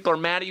boardroom, people are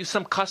mad at you,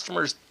 some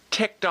customers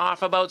ticked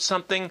off about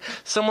something,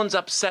 someone's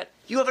upset,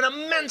 you have an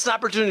immense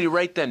opportunity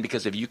right then,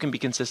 because if you can be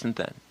consistent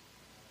then,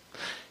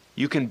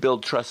 you can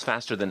build trust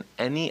faster than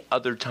any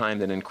other time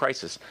than in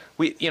crisis.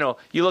 You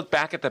look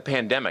back at the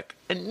pandemic,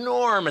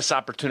 enormous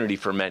opportunity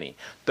for many.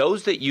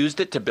 Those that used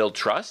it to build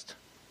trust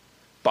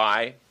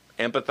by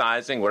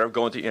empathizing, whatever,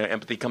 going through,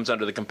 empathy comes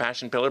under the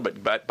compassion pillar,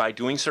 but by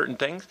doing certain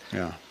things,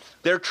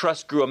 their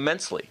trust grew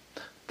immensely.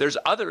 There's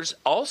others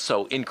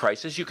also in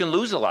crisis, you can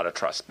lose a lot of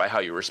trust by how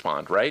you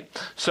respond, right?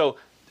 So,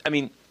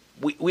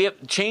 we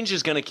have change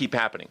is going to keep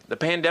happening. The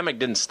pandemic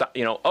didn't stop.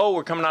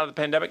 We're coming out of the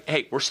pandemic.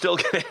 Hey, we're still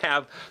going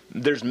to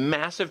there's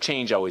massive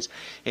change always.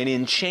 And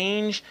in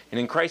change and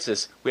in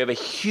crisis, we have a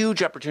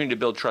huge opportunity to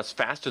build trust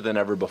faster than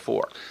ever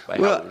before.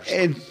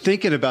 And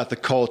thinking about the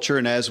culture,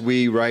 and as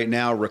we right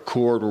now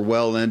record, we're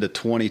well into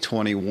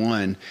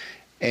 2021.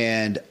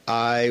 And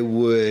I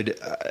would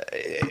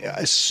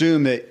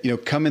assume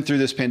that, coming through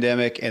this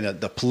pandemic and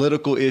the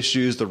political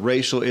issues, the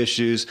racial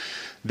issues,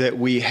 that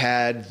we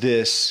had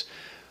this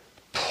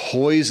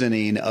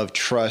poisoning of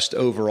trust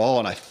overall.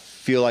 And I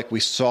feel like we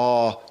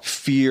saw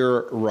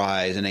fear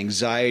rise and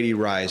anxiety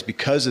rise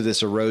because of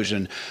this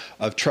erosion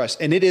of trust.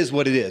 And it is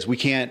what it is. We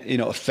can't,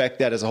 affect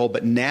that as a whole.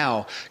 But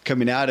now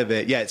coming out of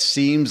it, it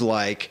seems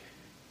like,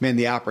 man,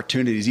 the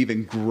opportunity is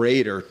even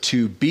greater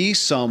to be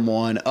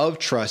someone of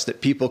trust that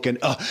people can,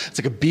 it's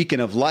like a beacon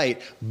of light.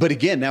 But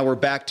again, now we're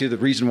back to the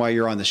reason why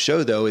you're on the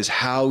show, though, is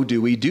how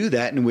do we do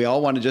that? And we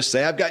all want to just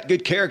say, I've got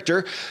good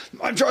character,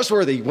 I'm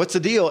trustworthy, what's the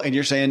deal? And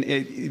you're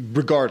saying,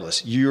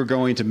 regardless, you're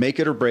going to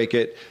make it or break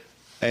it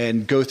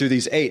and go through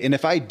these 8. And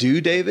if I do,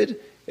 David,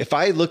 if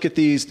I look at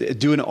these,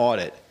 do an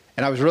audit,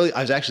 and I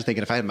was actually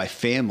thinking if I had my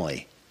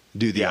family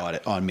do the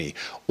audit on me,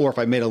 or if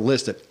I made a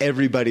list of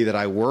everybody that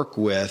I work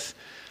with,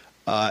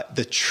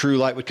 the true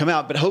light would come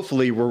out. But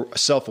hopefully we're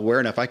self-aware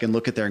enough. I can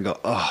look at there and go,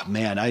 oh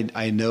man,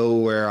 I know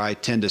where I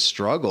tend to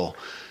struggle.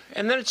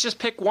 And then it's just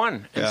pick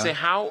one and say,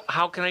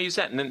 how can I use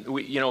that? And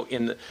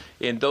then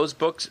in those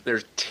books,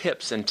 there's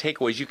tips and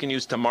takeaways you can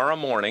use tomorrow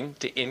morning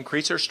to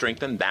increase or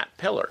strengthen that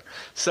pillar.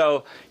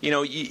 So,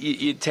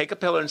 you take a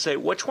pillar and say,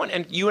 which one?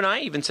 And you and I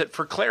even said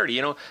for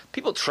clarity,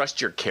 people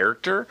trust your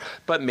character,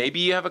 but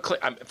maybe you have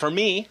for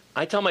me,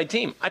 I tell my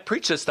team, I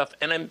preach this stuff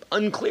and I'm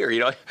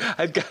unclear.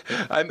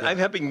 I'm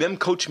helping them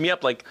coach me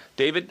up. Like,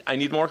 David, I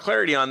need more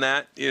clarity on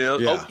that.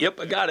 Oh, yep,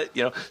 I got it.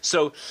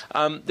 So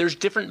there's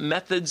different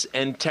methods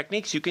and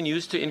techniques you can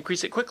use to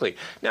increase it quickly.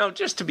 Now,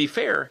 just to be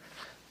fair,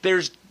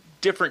 there's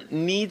different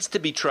needs to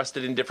be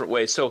trusted in different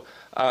ways. So,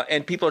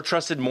 and people are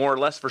trusted more or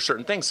less for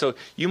certain things. So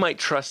you might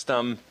trust,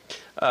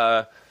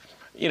 I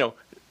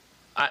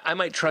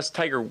might trust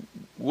Tiger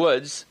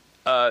Woods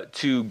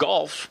to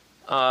golf.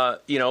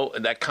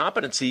 That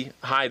competency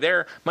high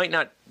there, might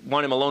not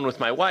want him alone with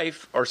my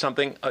wife or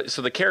something.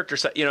 So the character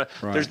set, right.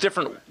 There's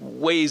different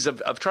ways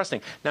of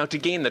trusting. Now, to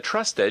gain the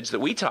trust edge that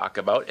we talk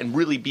about and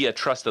really be a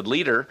trusted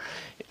leader,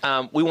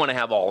 we want to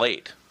have all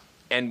 8.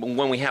 And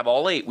when we have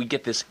all 8, we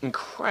get this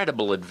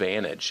incredible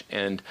advantage,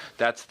 and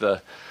that's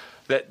the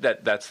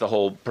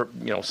whole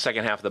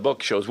second half of the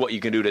book, shows what you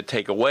can do to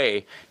take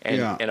away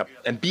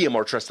and be a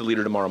more trusted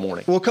leader tomorrow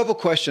morning. Well, a couple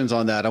questions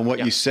on that, on what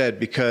you said,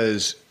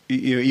 because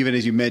even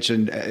as you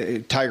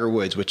mentioned Tiger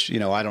Woods, which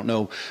I don't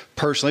know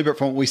personally, but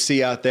from what we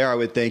see out there, I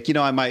would think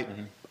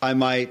I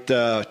might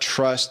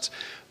trust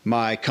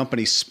my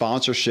company's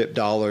sponsorship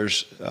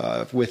dollars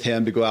with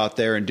him to go out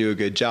there and do a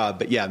good job.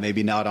 But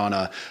maybe not on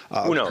a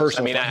Who knows?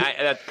 personal.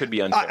 That could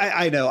be unfair.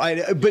 I know.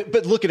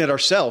 But looking at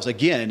ourselves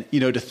again,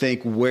 to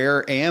think,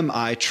 where am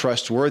I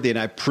trustworthy? And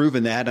I've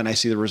proven that, and I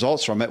see the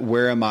results from it.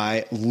 Where am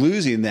I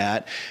losing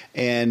that,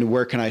 and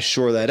where can I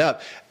shore that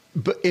up?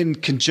 But in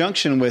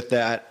conjunction with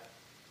that,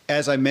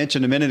 as I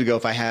mentioned a minute ago,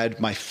 if I had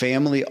my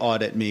family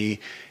audit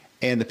me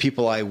and the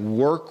people I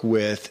work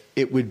with,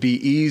 it would be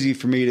easy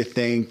for me to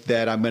think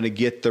that I'm going to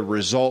get the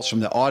results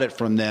from the audit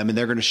from them, and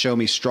they're going to show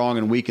me strong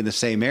and weak in the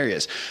same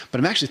areas. But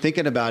I'm actually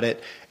thinking about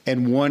it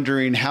and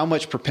wondering how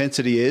much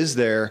propensity is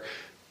there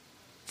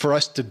for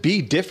us to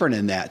be different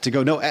in that, to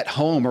go, no, at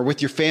home or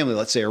with your family,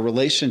 let's say, or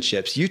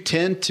relationships, you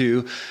tend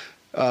to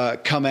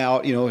come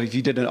out, if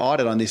you did an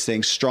audit on these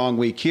things, strong,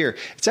 weak here.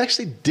 It's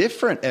actually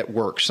different at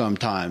work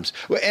sometimes.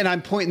 And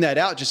I'm pointing that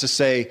out just to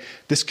say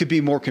this could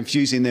be more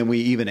confusing than we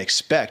even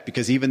expect,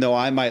 because even though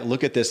I might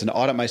look at this and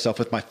audit myself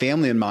with my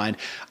family in mind,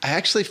 I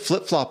actually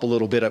flip-flop a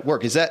little bit at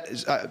work. Is that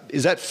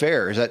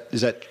fair?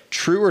 Is that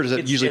true, or does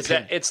it usually?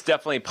 It's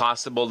definitely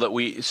possible that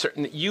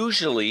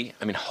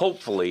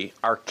hopefully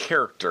our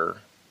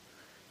character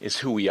is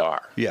who we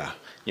are. Yeah.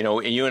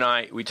 And you and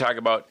I, we talk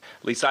about,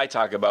 at least I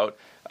talk about,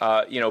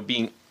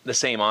 being the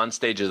same on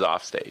stage as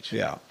off stage.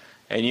 Yeah.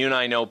 And you and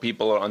I know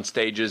people on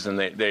stages, and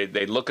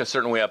they look a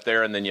certain way up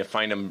there, and then you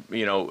find them,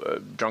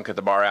 drunk at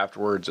the bar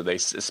afterwards, or they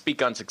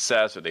speak on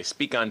success, or they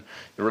speak on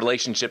the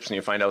relationships, and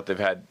you find out they've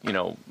had,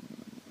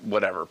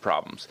 whatever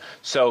problems.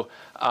 So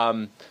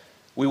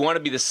we want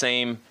to be the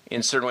same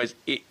in certain ways,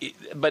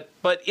 but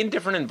in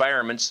different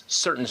environments,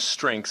 certain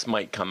strengths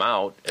might come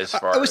out as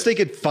far as... I was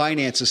thinking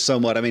finances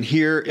somewhat. I mean,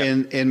 here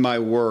in my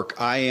work,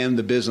 I am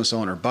the business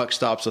owner. Buck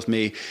stops with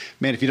me.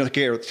 Man, if you don't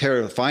care of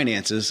the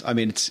finances, I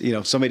mean, it's,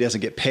 somebody doesn't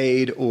get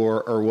paid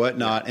or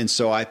whatnot. And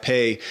so I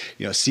pay,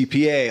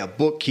 CPA, a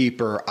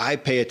bookkeeper, I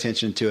pay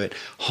attention to it.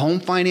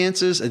 Home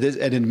finances, an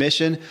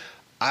admission,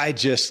 I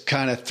just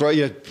kind of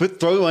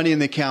throw money in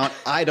the account.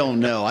 I don't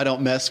know. I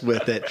don't mess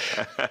with it.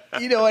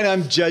 And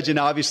I'm judging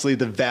obviously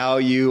the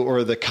value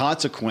or the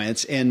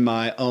consequence in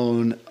my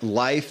own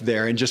life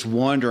there, and just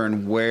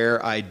wondering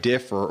where I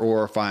differ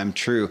or if I'm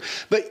true.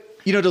 But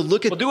to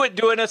look at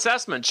do an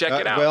assessment, check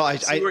it out. Well,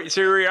 see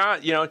where you're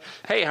at.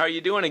 Hey, how are you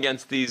doing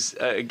against these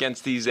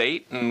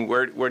 8, and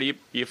where do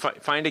you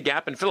find a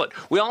gap and fill it?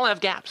 We all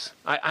have gaps.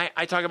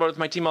 I talk about it with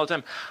my team all the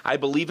time. I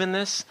believe in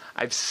this.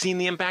 I've seen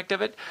the impact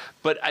of it,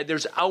 but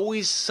there's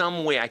always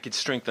some way I could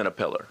strengthen a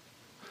pillar,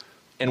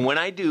 and when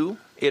I do,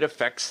 it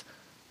affects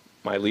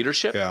my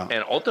leadership,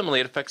 and ultimately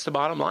it affects the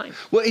bottom line.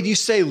 Well, and you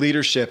say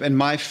leadership, and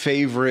my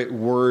favorite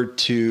word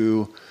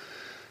to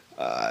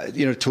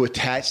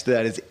attach to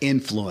that is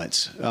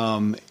influence.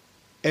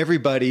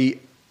 Everybody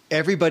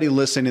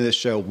listening to this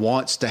show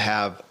wants to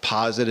have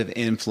positive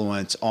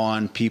influence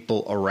on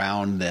people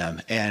around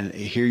them. And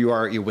here you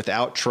are,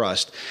 without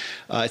trust,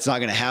 it's not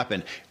going to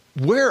happen.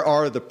 Where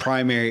are the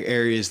primary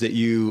areas that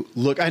you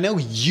look? I know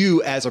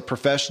you as a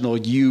professional,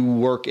 you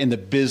work in the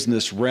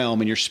business realm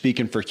and you're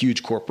speaking for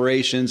huge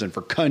corporations and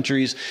for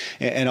countries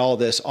and all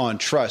this on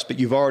trust, but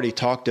you've already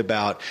talked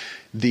about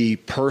the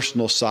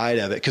personal side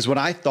of it. Because when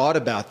I thought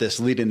about this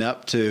leading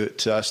up to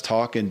us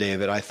talking,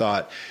 David, I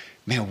thought,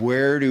 man,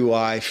 where do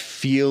I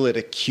feel it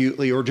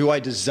acutely, or do I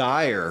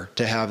desire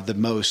to have the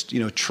most,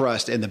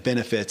 trust and the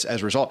benefits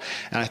as a result?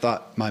 And I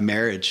thought my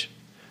marriage,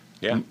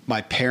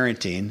 my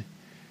parenting,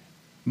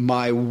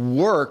 my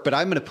work, but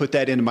I'm going to put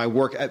that into my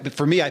work.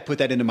 For me, I put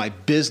that into my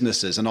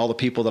businesses and all the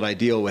people that I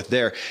deal with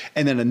there.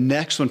 And then the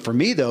next one for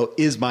me, though,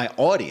 is my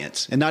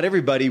audience. And not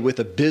everybody with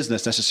a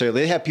business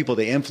necessarily, they have people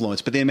they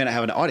influence, but they may not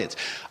have an audience.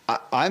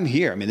 I'm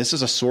here. I mean, this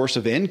is a source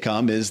of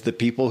income, is the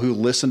people who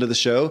listen to the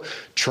show,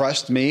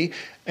 trust me,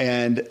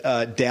 and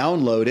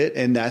download it.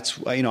 And that's,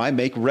 I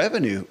make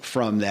revenue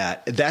from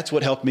that. That's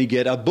what helped me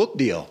get a book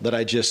deal that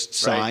I just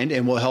signed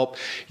and will help,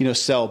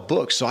 sell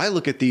books. So I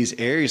look at these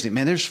areas and,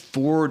 man, there's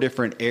 4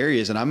 different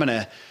areas, and I'm going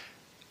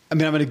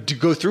to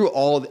go through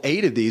all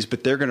 8 of these,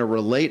 but they're going to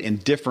relate in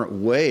different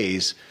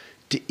ways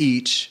to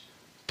each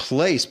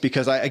place,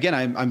 because I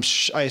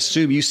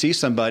assume you see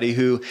somebody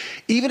who,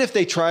 even if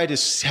they try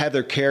to have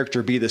their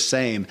character be the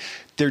same,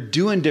 they're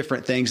doing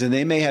different things, and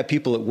they may have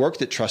people at work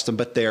that trust them,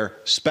 but their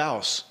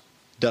spouse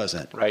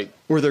doesn't, right?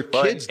 Or their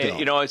kids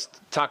don't. I was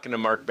talking to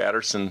Mark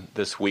Batterson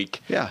this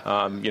week.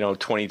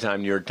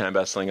 20-time New York Times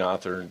bestselling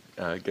author,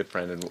 good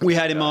friend, and we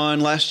had him on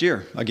last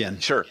year again.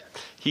 Sure,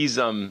 he's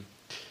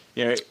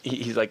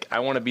he's like, I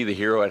want to be the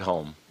hero at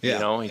home.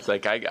 Yeah. He's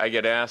like, I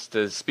get asked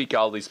to speak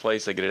all these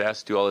places. I get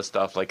asked to do all this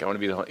stuff. Like, I want to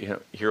be the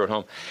hero at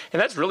home.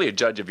 And that's really a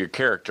judge of your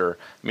character.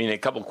 I mean, a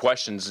couple of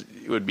questions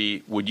would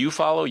be, would you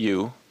follow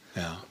you?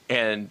 Yeah.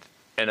 And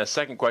And a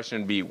second question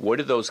would be, what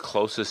do those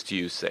closest to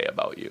you say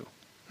about you,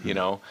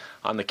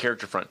 on the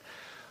character front?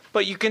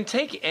 But you can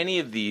take any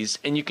of these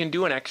and you can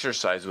do an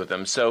exercise with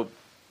them. So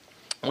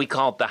we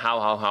call it the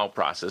how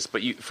process.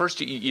 But you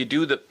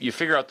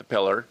figure out the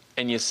pillar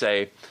and you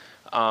say,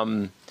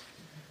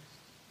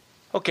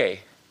 okay,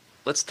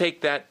 let's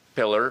take that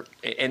pillar.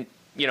 And,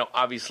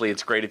 obviously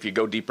it's great if you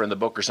go deeper in the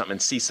book or something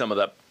and see some of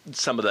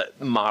the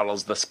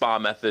models, the SPA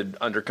method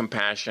under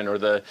compassion,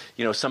 or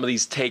some of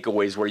these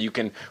takeaways where you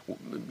can,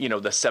 the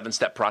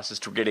 7-step process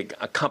to getting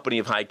a company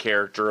of high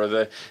character, or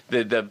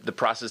the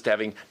process to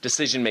having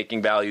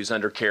decision-making values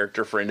under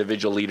character for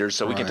individual leaders.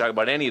 So we can talk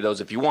about any of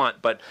those if you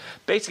want, but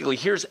basically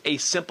here's a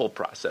simple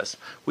process.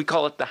 We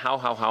call it the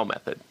how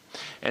method.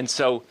 And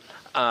so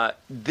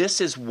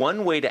this is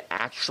one way to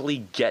actually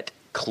get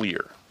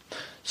clear.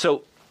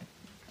 So,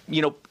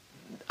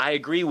 I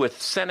agree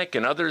with Seneca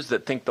and others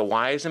that think the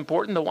why is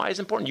important. The why is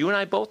important. You and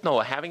I both know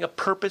having a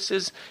purpose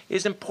is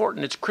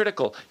important. It's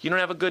critical. You don't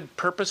have a good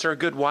purpose or a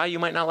good why, you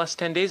might not last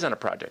 10 days on a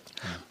project.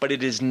 But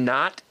it is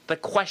not the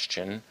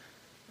question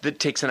that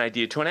takes an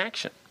idea to an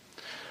action.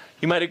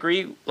 You might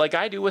agree, like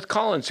I do with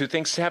Collins, who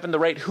thinks having the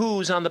right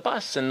who's on the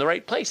bus in the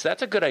right place,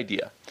 that's a good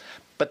idea.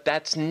 But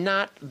that's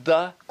not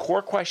the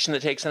core question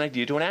that takes an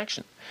idea to an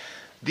action.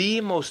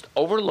 The most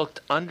overlooked,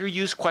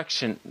 underused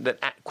question that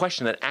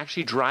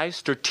actually drives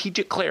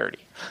strategic clarity,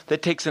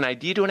 that takes an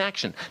idea to an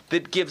action,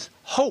 that gives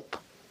hope,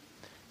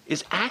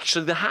 is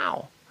actually the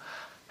how.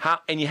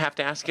 And you have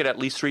to ask it at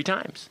least 3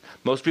 times.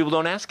 Most people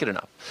don't ask it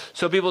enough.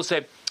 So people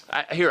say,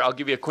 here, I'll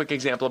give you a quick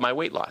example of my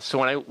weight loss. So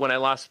when I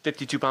lost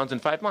 52 pounds in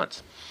 5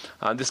 months,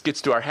 this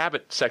gets to our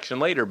habit section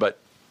later, but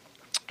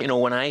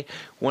when I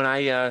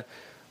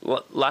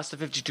lost the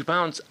 52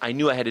 pounds, I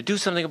knew I had to do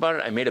something about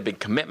it. I made a big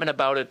commitment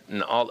about it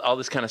and all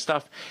this kind of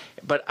stuff.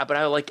 But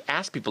I would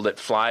ask people that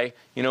fly,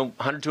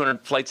 100,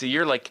 200 flights a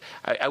year.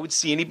 I would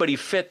see anybody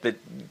fit that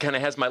kind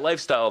of has my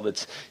lifestyle,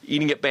 that's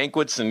eating at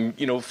banquets and,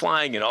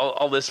 flying and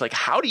all this.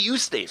 How do you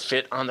stay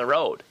fit on the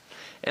road?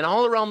 And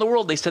all around the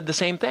world, they said the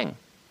same thing.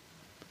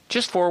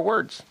 Just 4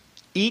 words.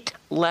 Eat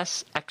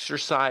less,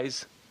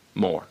 exercise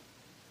more.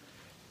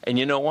 And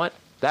you know what?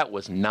 That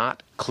was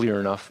not clear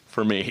enough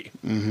for me.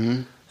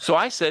 Mm-hmm. So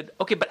I said,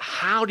 okay, but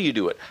how do you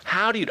do it?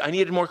 I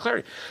needed more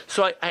clarity.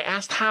 So I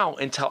asked how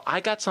until I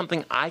got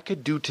something I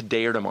could do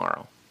today or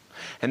tomorrow.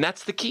 And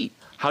that's the key.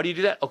 How do you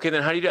do that? Okay,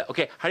 then how do you do that?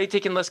 Okay, how do you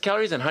take in less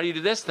calories? And how do you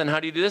do this? Then how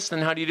do you do this?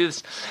 Then how do you do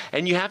this?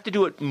 And you have to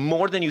do it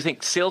more than you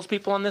think.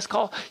 Salespeople on this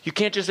call, you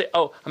can't just say,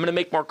 oh, I'm going to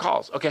make more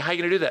calls. Okay, how are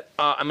you going to do that?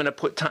 I'm going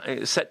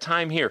to set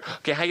time here.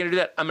 Okay, how are you going to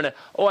do that?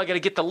 I got to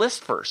get the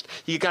list first.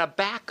 You got to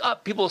back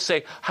up. People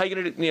say, how are you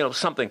going to do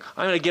something?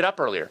 I'm going to get up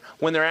earlier.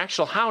 When their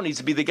actual how needs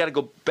to be, they got to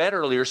go bed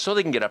earlier so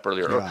they can get up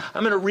earlier. Yeah. Or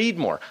I'm going to read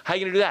more. How are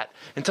you going to do that?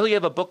 Until you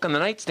have a book on the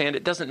nightstand,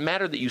 it doesn't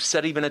matter that you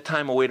set even a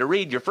time away to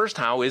read. Your first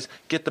how is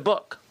get the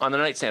book on the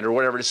nightstand or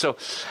whatever it is. So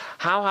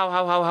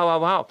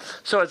how?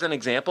 So as an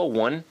example,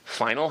 one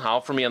final how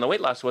for me on the weight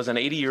loss was an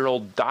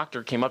 80-year-old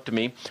doctor came up to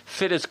me,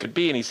 fit as could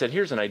be, and he said,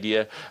 here's an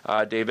idea,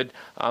 David.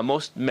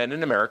 Most men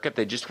in America, if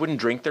they just wouldn't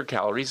drink their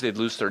calories, they'd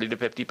lose 30 to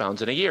 50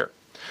 pounds in a year.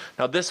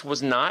 Now, this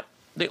was not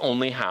the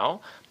only how,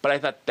 but I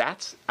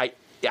thought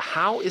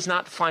how is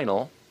not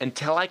final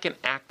until I can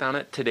act on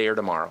it today or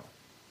tomorrow.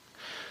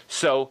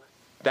 So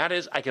that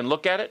is, I can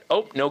look at it.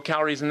 Oh, no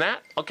calories in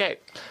that. Okay,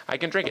 I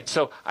can drink it.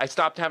 So I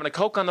stopped having a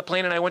Coke on the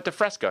plane and I went to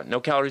Fresca.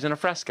 No calories in a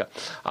Fresca.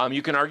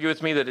 You can argue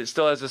with me that it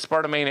still has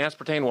aspartame,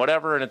 aspartame,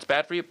 whatever, and it's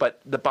bad for you. But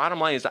the bottom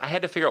line is I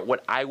had to figure out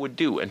what I would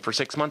do. And for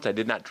 6 months, I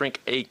did not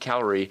drink a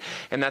calorie.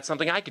 And that's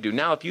something I could do.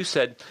 Now, if you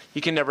said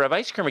you can never have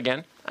ice cream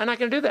again, I'm not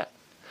going to do that.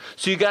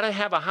 So you got to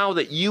have a how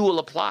that you will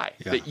apply,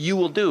 that you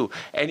will do.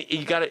 And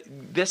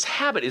this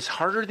habit is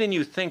harder than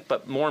you think,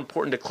 but more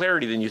important to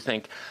clarity than you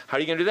think. How are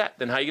you going to do that?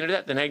 Then how are you going to do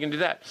that? Then how are you going to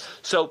do that?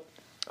 So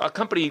a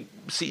company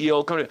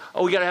CEO,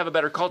 we got to have a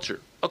better culture.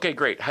 Okay,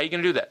 great. How are you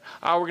going to do that?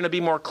 We're going to be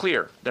more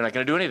clear. They're not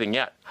going to do anything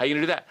yet. How are you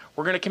going to do that?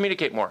 We're going to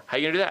communicate more. How are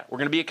you going to do that? We're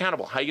going to be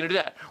accountable. How are you going to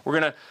do that? We're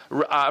going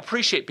to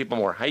appreciate people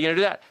more. How are you going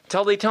to do that?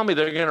 Until they tell me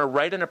they're going to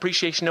write an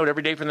appreciation note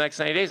every day for the next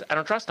 90 days, I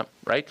don't trust them,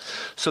 right?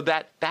 So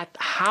that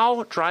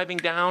how driving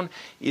down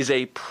is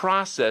a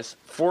process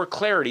for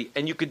clarity,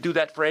 and you could do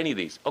that for any of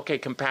these. Okay,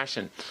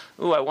 compassion.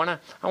 Ooh, I want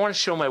to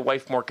show my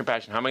wife more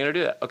compassion. How am I going to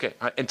do that? Okay,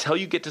 until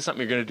you get to something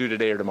you're going to do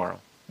today or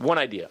tomorrow. One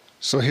idea.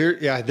 So here,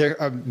 there's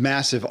a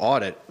massive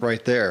audit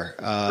right there.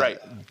 Right.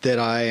 That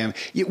I am.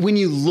 When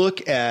you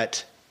look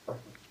at,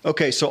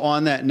 okay, so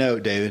on that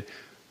note, David,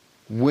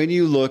 when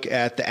you look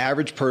at the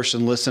average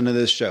person listening to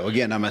this show,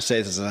 again, I'm going to say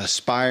this is an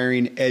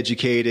aspiring,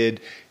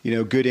 educated,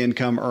 good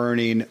income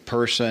earning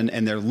person,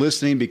 and they're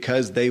listening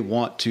because they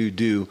want to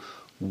do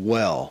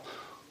well.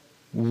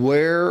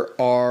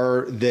 Where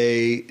are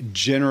they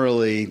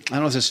generally, I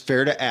don't know if it's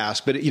fair to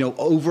ask, but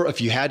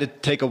if you had to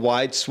take a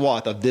wide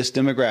swath of this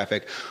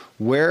demographic,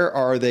 where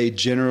are they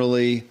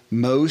generally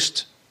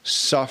most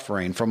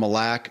suffering from a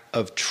lack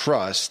of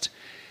trust?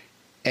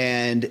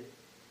 And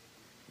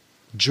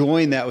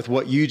join that with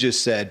what you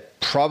just said,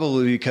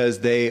 probably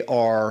because they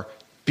are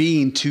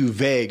being too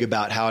vague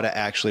about how to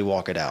actually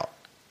walk it out.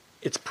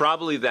 It's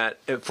probably that,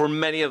 for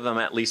many of them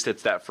at least,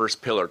 it's that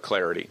first pillar,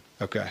 clarity.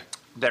 Okay.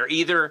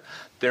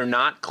 They're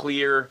not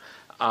clear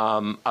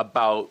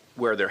about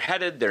where they're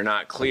headed. They're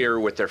not clear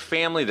with their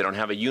family. They don't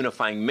have a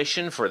unifying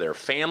mission for their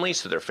family,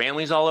 so their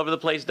family's all over the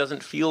place,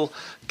 doesn't feel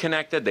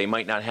connected. They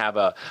might not have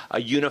a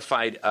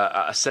unified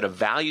a set of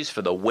values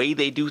for the way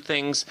they do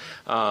things.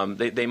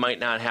 They might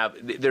not have,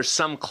 there's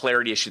some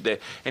clarity issue there.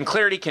 And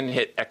clarity can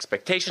hit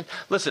expectations.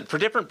 Listen, for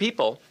different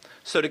people,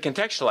 so to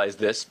contextualize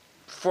this,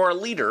 for a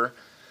leader,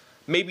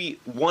 maybe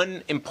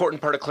one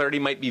important part of clarity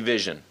might be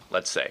vision,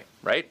 let's say,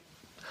 right?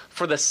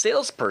 For the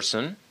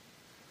salesperson,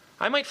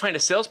 I might find a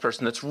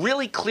salesperson that's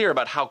really clear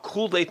about how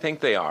cool they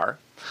think they are,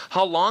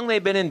 how long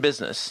they've been in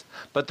business,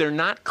 but they're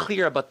not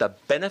clear about the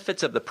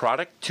benefits of the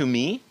product to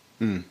me.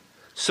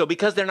 So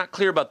because they're not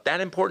clear about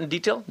that important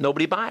detail,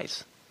 nobody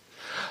buys.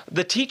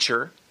 The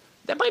teacher,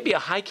 that might be a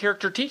high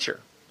character teacher,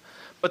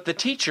 but the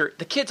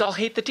kids all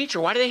hate the teacher.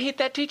 Why do they hate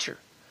that teacher?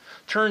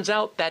 Turns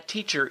out that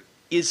teacher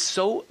is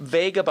so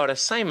vague about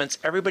assignments,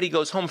 everybody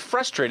goes home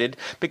frustrated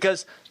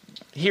because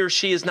he or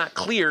she is not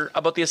clear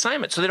about the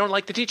assignment, so they don't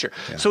like the teacher.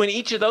 Yeah. So in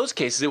each of those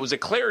cases, it was a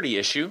clarity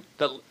issue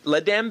that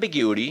led to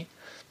ambiguity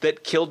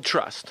that killed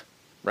trust,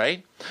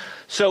 right?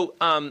 So,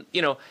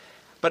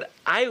 but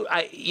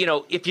I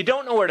if you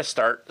don't know where to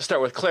start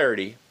with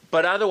clarity.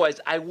 But otherwise,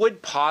 I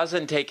would pause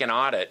and take an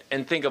audit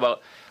and think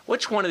about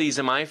which one of these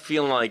am I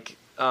feeling like,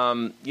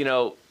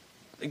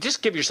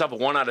 just give yourself a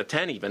 1 out of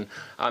 10 even.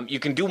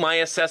 You can do my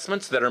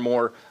assessments that are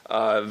more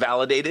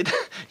validated,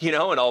 and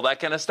all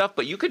that kind of stuff.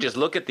 But you could just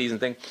look at these and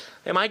think,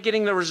 am I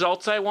getting the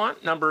results I want?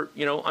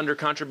 Under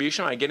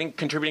contribution, am I getting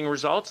contributing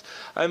results?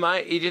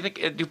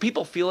 Do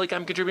people feel like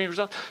I'm contributing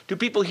results? Do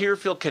people here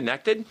feel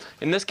connected?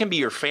 And this can be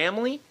your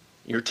family,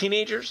 your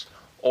teenagers,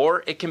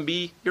 or it can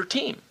be your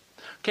team.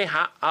 Okay,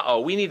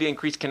 we need to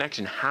increase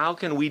connection. How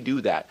can we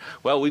do that?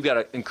 Well, we've got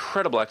an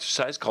incredible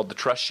exercise called the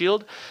Trust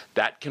Shield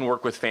that can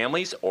work with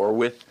families or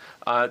with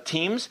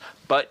teams,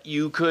 but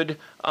you could,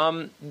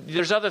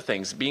 there's other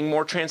things, being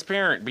more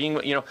transparent,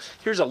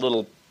 here's a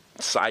little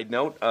side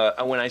note.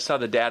 When I saw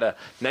the data,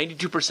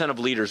 92% of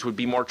leaders would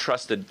be more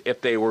trusted if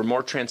they were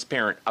more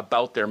transparent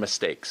about their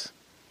mistakes.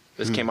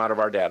 This came out of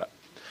our data.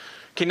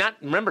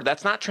 Remember,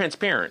 that's not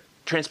transparent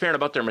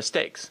about their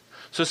mistakes.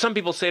 So some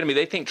people say to me,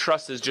 they think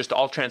trust is just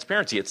all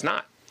transparency. It's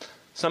not.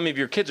 Some of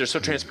your kids are so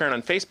transparent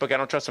on Facebook, I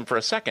don't trust them for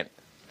a second.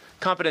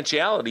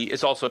 Confidentiality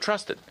is also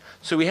trusted.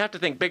 So we have to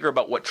think bigger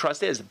about what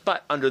trust is.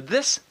 But under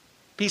this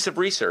piece of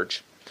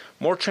research,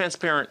 more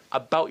transparent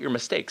about your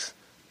mistakes.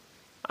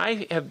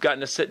 I have gotten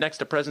to sit next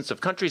to presidents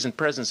of countries and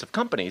presidents of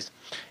companies,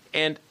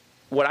 and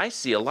what I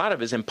see a lot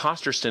of is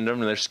imposter syndrome,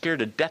 and they're scared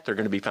to death they're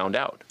going to be found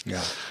out.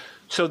 Yeah.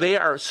 So they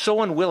are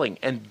so unwilling,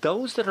 and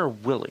those that are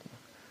willing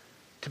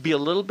to be a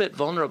little bit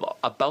vulnerable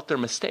about their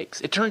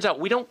mistakes. It turns out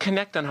we don't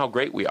connect on how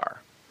great we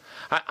are.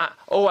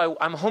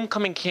 I'm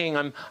homecoming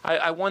king.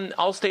 I won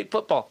all-state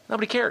football.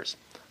 Nobody cares.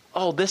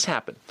 Oh, this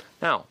happened.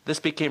 Now, this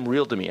became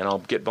real to me, and I'll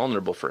get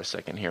vulnerable for a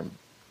second here.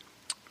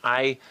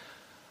 My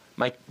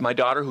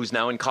daughter, who's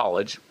now in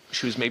college,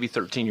 she was maybe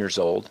 13 years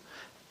old.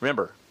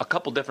 Remember, a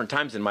couple different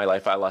times in my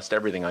life, I lost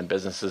everything on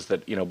businesses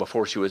that,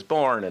 before she was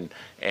born.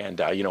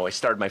 And I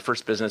started my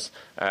first business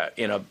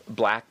in a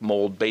black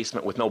mold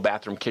basement with no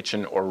bathroom,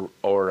 kitchen, or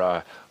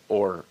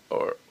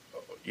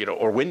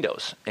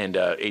windows. And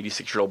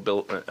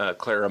 86-year-old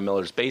Clara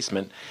Miller's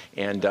basement.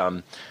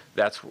 And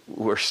that's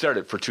where I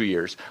started for 2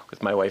 years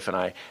with my wife and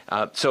I.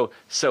 So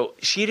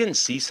she didn't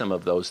see some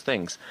of those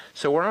things.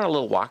 So we're on a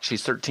little walk.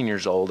 She's 13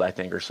 years old, I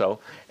think, or so.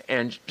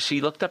 And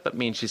she looked up at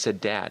me and she said,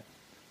 "Dad,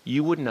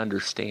 you wouldn't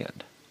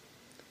understand."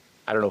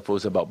 I don't know if it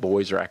was about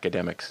boys or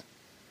academics,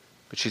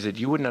 but she said,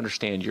 "You wouldn't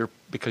understand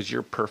because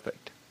you're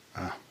perfect."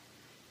 Now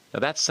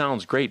that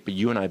sounds great, but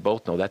you and I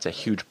both know that's a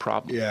huge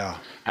problem. Yeah.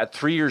 At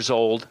 3 years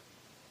old,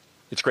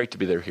 it's great to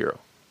be their hero.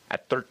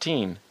 At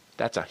 13,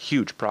 that's a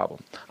huge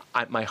problem.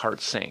 My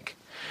heart sank.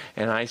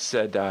 And I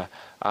said,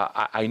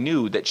 I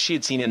knew that she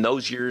had seen in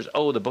those years,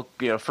 the book,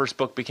 first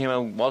book became a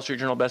Wall Street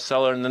Journal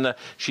bestseller, and then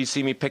she'd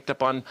see me picked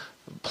up on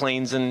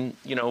planes and,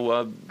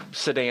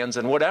 sedans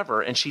and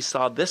whatever, and she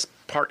saw this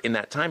part in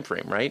that time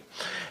frame, right?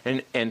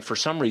 And for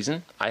some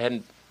reason,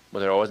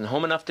 whether I wasn't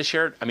home enough to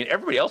share it. I mean,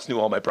 everybody else knew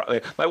all my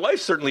problems. My wife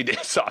certainly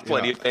saw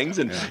plenty of things,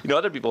 and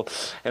other people.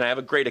 And I have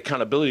a great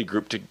accountability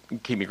group to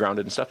keep me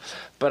grounded and stuff.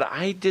 But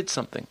I did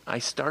something. I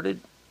started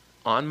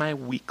on my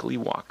weekly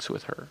walks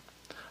with her.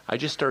 I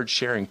just started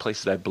sharing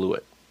places I blew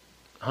it.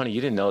 Honey,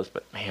 you didn't know this,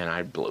 but man,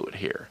 I blew it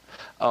here.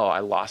 Oh, I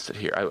lost it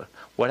here.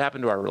 What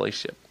happened to our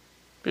relationship?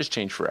 It just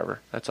changed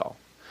forever. That's all.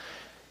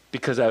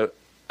 Because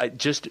I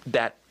just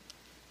that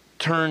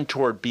turn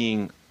toward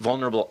being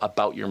vulnerable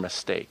about your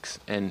mistakes,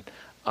 and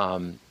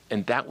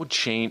that would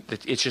change.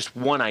 It's just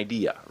one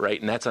idea, right?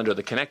 And that's under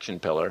the connection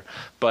pillar.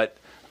 But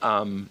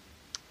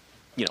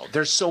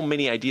there's so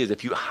many ideas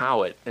if you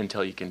how it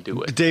until you can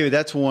do it. David,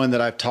 that's one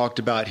that I've talked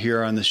about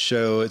here on the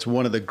show. It's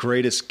one of the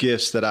greatest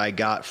gifts that I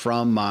got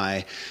from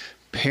my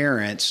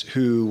parents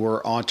who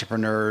were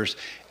entrepreneurs,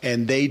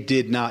 and they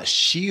did not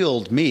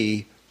shield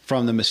me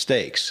from the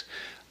mistakes.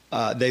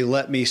 They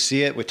let me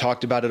see it. We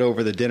talked about it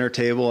over the dinner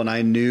table, and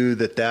I knew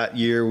that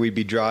year we'd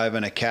be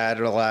driving a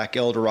Cadillac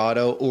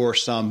Eldorado or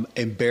some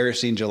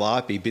embarrassing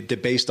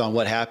jalopy based on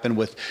what happened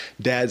with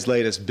Dad's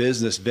latest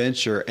business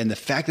venture. And the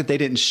fact that they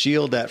didn't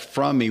shield that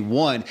from me,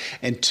 one,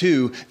 and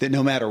two, that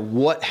no matter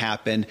what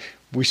happened,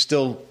 we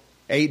still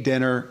ate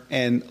dinner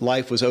and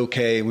life was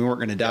okay and we weren't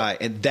going to die.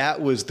 And that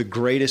was the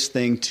greatest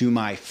thing to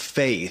my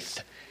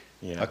faith.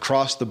 Yeah.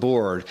 Across the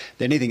board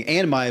than anything,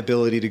 and my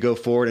ability to go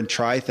forward and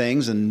try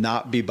things and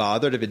not be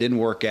bothered if it didn't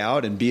work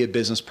out and be a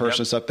business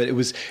person and stuff. But it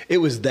was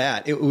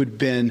that. It would have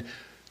been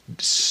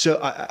so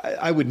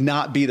I would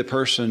not be the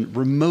person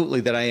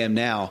remotely that I am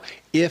now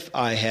if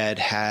I had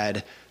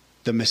had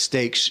the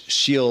mistakes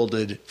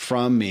shielded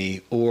from me,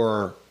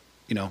 or,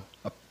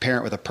 a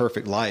parent with a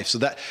perfect life. So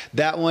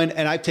that one,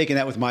 and I've taken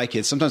that with my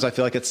kids. Sometimes I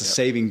feel like it's a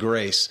saving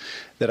grace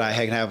that I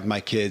can have with my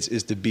kids,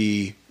 is to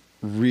be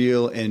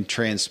real and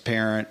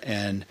transparent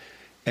and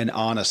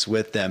honest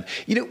with them.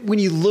 When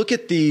you look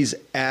at these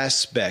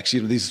aspects,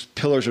 these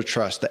pillars of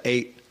trust, the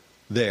 8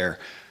 there.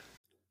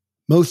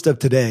 Most of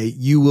today,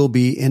 you will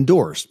be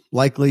indoors,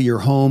 likely your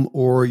home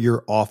or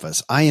your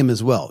office. I am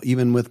as well.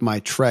 Even with my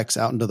treks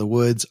out into the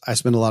woods, I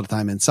spend a lot of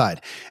time inside.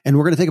 And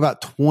we're going to take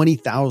about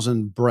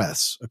 20,000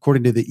 breaths.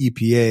 According to the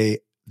EPA,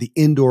 the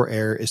indoor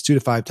air is 2 to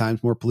 5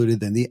 times more polluted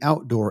than the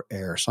outdoor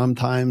air,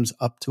 sometimes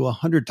up to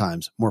 100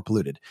 times more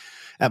polluted.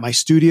 At my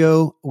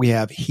studio, we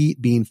have heat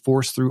being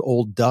forced through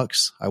old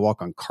ducts. I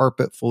walk on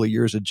carpet full of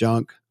years of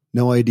junk.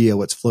 No idea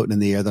what's floating in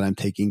the air that I'm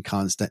taking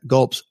constant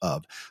gulps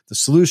of. The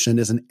solution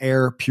is an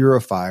air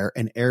purifier,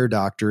 and Air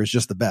Doctor is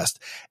just the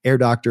best. Air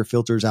Doctor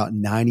filters out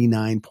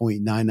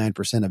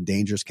 99.99% of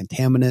dangerous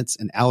contaminants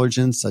and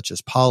allergens such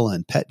as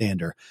pollen, pet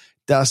dander,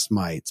 dust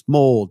mites,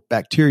 mold,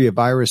 bacteria,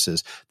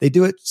 viruses. They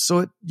do it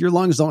so your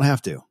lungs don't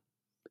have to.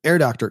 Air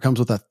Doctor comes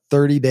with a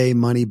 30-day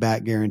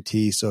money-back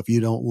guarantee, so if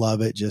you don't love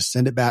it, just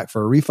send it back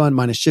for a refund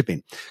minus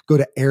shipping. Go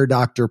to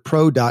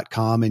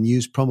airdoctorpro.com and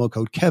use promo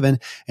code Kevin,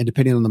 and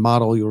depending on the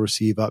model, you'll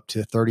receive up to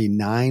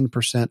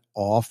 39%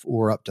 off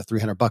or up to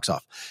 $300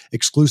 off.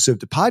 Exclusive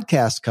to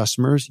podcast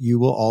customers, you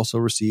will also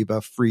receive a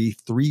free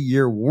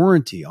 3-year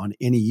warranty on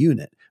any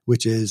unit,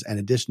 which is an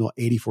additional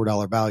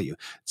 $84 value.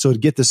 So to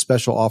get this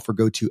special offer,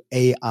 go to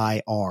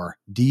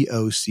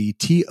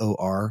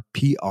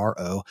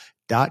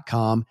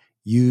airdoctorpro.com.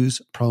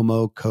 Use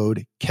promo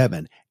code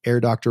Kevin.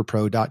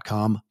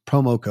 airdoctorpro.com,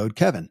 promo code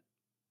Kevin.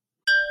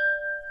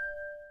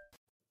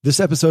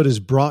 This episode is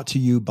brought to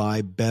you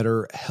by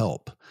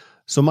BetterHelp.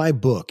 So my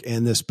book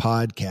and this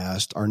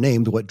podcast are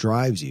named What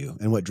Drives You.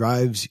 And what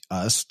drives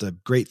us to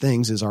great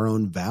things is our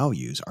own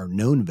values, our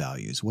known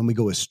values. When we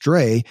go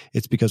astray,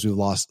 it's because we've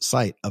lost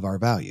sight of our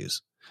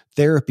values.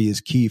 Therapy is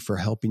key for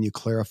helping you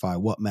clarify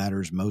what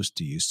matters most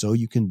to you so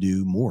you can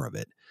do more of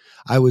it.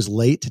 I was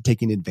late to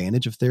taking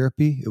advantage of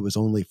therapy. It was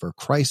only for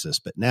crisis,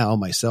 but now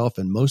myself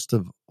and most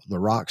of the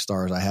rock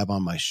stars I have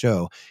on my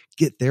show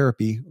get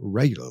therapy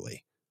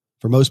regularly.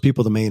 For most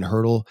people, the main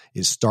hurdle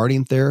is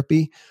starting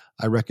therapy.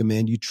 I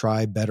recommend you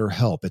try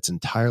BetterHelp. It's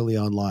entirely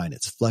online.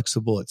 It's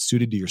flexible. It's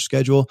suited to your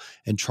schedule,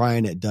 and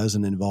trying it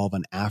doesn't involve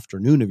an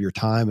afternoon of your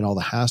time and all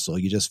the hassle.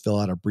 You just fill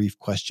out a brief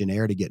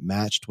questionnaire to get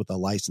matched with a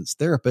licensed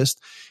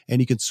therapist, and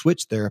you can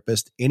switch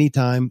therapist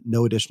anytime,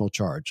 no additional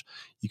charge.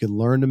 You can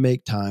learn to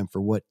make time for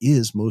what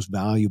is most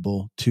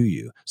valuable to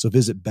you. So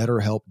visit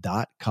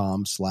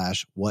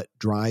betterhelp.com/what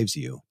drives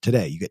you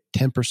today. You get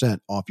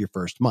 10% off your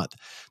first month.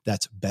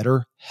 That's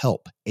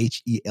BetterHelp,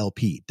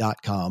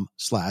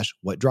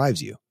 HELP.com/what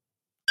drives you.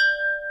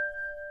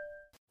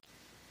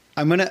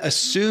 I'm going to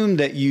assume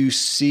that you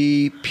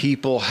see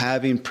people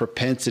having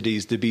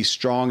propensities to be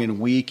strong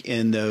and weak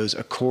in those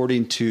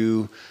according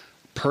to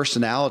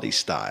personality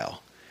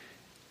style.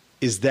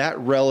 Is that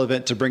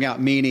relevant to bring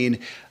out? Meaning,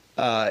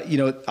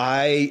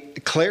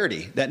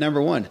 clarity, that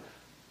number one,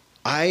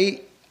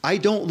 I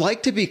don't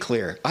like to be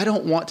clear. I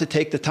don't want to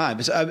take the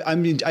time. I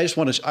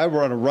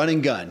run a run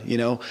and gun,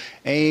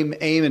 aim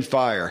and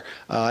fire.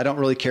 I don't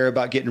really care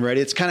about getting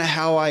ready. It's kind of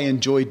how I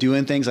enjoy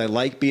doing things. I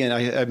like being,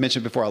 I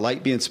mentioned before, I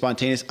like being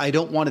spontaneous. I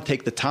don't want to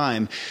take the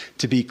time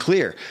to be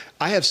clear.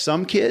 I have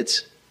some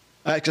kids,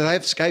 because I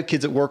have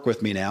kids that work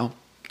with me now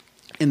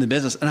in the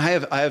business, and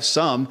I have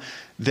some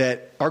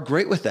that are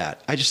great with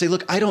that. I just say,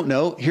 look, I don't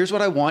know. Here's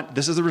what I want.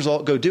 This is the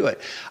result. Go do it.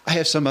 I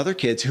have some other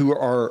kids who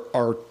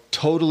are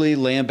totally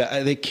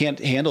lambasted. They can't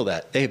handle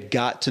that. They have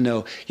got to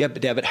know,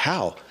 but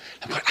how?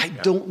 I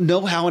don't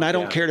know how, and I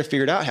don't care to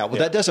figure it out how. Well,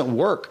 that doesn't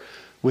work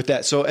with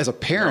that. So as a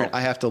parent,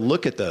 I have to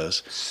look at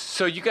those.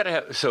 So you got to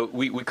have, so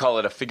we call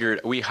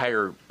it we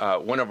hire,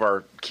 one of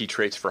our key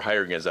traits for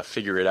hiring is a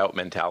figure it out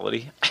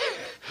mentality.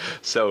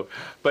 So,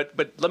 but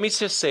let me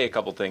just say a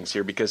couple things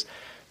here, because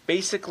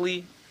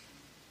basically,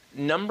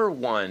 number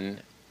one,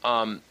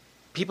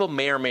 people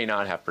may or may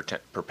not have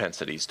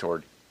propensities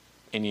toward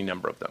any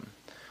number of them,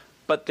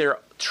 but they're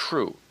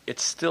true.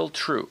 It's still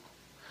true.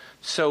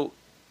 So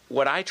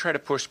what I try to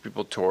push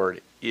people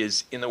toward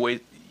is in the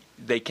way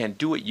they can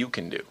do what you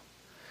can do,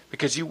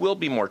 because you will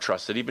be more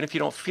trusted, even if you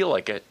don't feel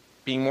like it,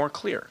 being more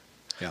clear.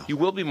 Yeah. You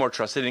will be more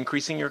trusted,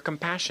 increasing your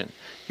compassion.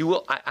 You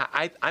will.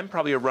 I'm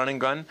probably a run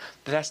and gun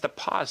that has to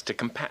pause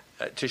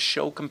to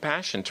show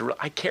compassion.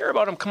 I care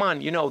about them. Come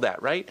on, you know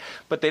that, right?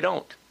 But they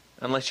don't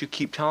unless you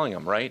keep telling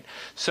them, right?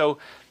 So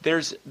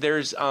there's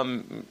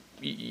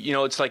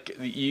it's like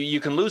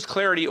you can lose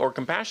clarity or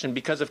compassion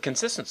because of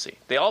consistency.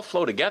 They all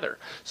flow together.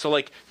 So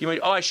like you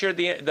might, I shared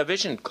the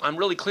vision. I'm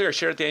really clear. I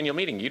shared at the annual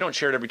meeting. You don't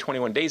share it every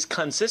 21 days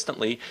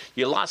consistently.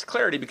 You lost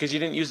clarity because you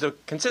didn't use the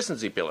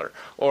consistency pillar.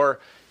 Or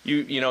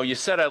you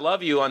said I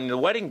love you on the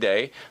wedding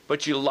day,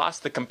 but you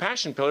lost the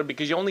compassion pillar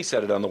because you only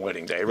said it on the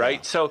wedding day,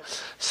 right?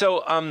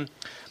 Yeah.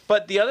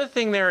 But the other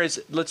thing there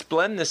is, let's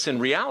blend this in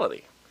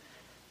reality.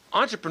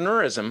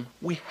 Entrepreneurism,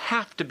 we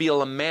have to be able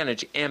to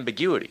manage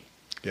ambiguity.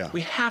 Yeah.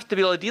 We have to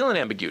be able to deal in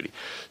ambiguity.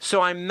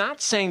 So I'm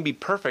not saying be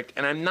perfect,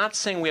 and I'm not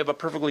saying we have a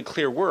perfectly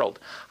clear world.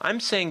 I'm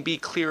saying be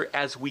clear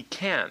as we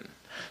can.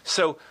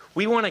 So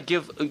we want to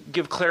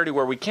give clarity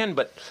where we can,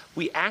 but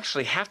we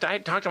actually have to. I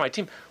talk to my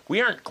team.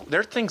 There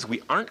are things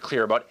we aren't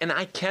clear about, and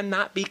I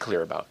cannot be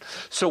clear about.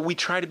 So we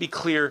try to be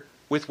clear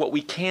with what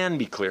we can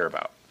be clear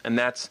about, and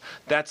that's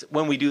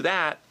when we do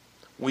that,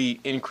 we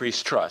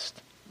increase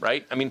trust.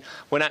 Right? I mean,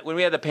 when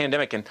we had the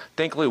pandemic, and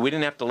thankfully we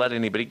didn't have to let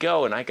anybody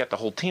go, and I got the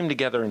whole team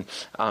together, and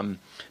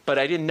but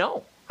I didn't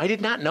know. I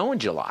did not know in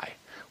July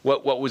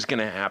what was going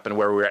to happen,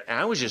 where we were at. And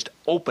I was just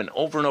open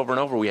over and over and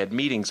over. We had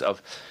meetings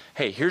of,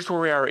 hey, here's where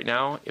we are right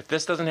now. If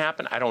this doesn't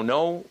happen, I don't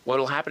know what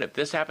will happen. If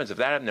this happens, if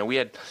that happens, and we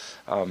had,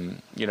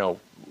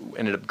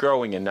 ended up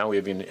growing, and now we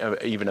have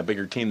even a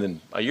bigger team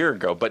than a year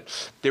ago. But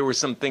there were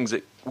some things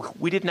that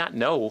we did not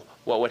know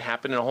what would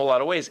happen in a whole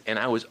lot of ways, and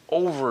I was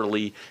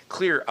overly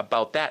clear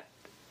about that.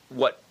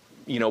 But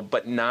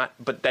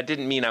that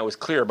didn't mean I was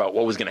clear about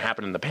what was going to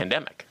happen in the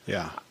pandemic.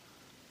 Yeah.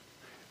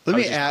 I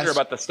was clear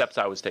about the steps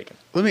I was taking.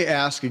 Let me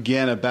ask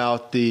again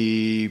about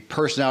the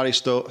personality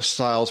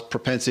styles,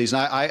 propensities.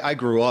 And I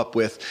grew up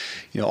with,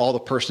 all the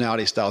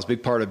personality styles,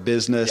 big part of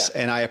business,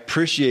 and I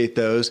appreciate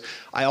those.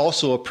 I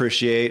also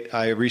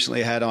I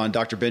recently had on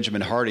Dr.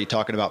 Benjamin Hardy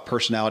talking about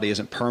personality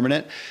isn't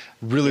permanent.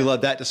 Really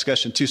love that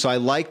discussion too. So I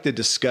like the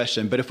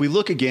discussion. But if we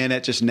look again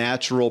at just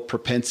natural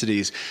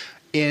propensities,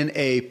 in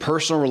a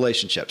personal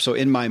relationship, so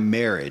in my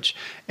marriage,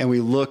 and we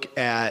look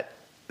at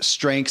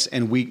strengths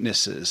and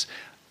weaknesses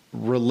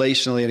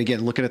relationally, and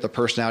again, looking at the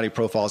personality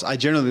profiles, I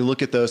generally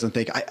look at those and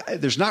think, I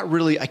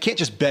can't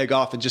just beg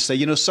off and just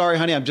say, sorry,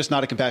 honey, I'm just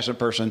not a compassionate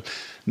person.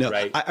 No,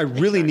 right. I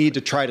really need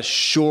to try to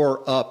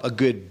shore up a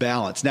good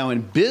balance. Now, in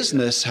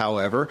business,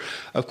 however,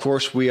 of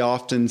course, we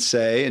often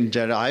say, and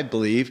I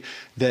believe,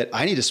 that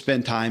I need to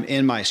spend time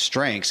in my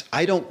strengths.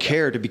 I don't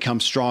care to become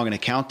strong in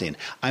accounting.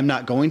 I'm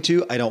not going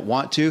to. I don't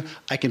want to.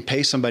 I can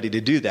pay somebody to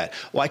do that.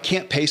 Well, I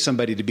can't pay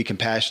somebody to be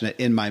compassionate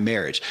in my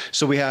marriage.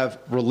 So we have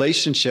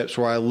relationships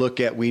where I look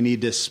at we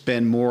need to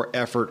spend more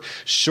effort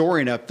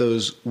shoring up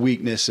those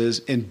weaknesses.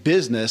 In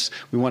business,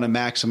 we want to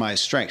maximize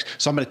strengths.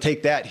 So I'm going to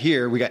take that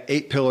here. We got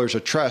 8 pillars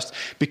of trust,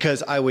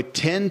 because I would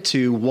tend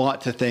to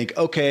want to think,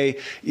 okay,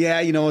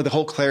 the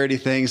whole clarity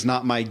thing is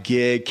not my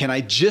gig. Can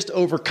I just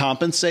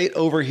overcompensate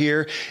over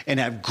here and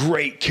have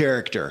great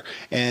character?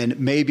 And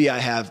maybe I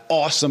have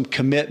awesome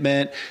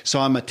commitment. So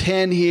I'm a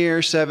 10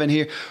 here, 7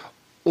 here.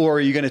 Or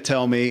are you going to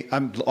tell me,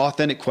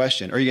 authentic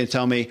question, or are you going to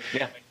tell me,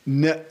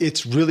 no,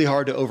 it's really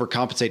hard to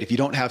overcompensate if you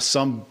don't have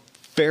some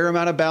fair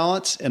amount of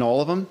balance in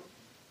all of them?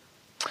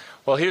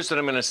 Well, here's what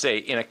I'm going to say.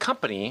 In a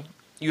company,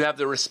 you have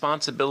the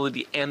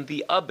responsibility and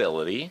the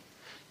ability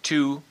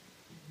to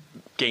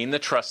gain the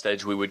trust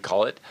edge, we would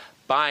call it,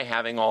 by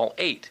having all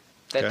 8.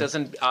 That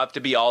doesn't have to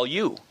be all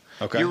you.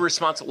 Okay. You're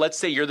responsible. Let's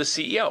say you're the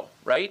CEO,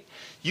 right?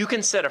 You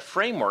can set a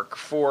framework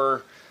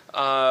for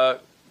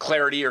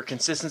clarity or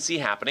consistency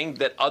happening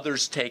that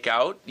others take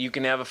out. You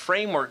can have a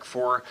framework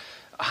for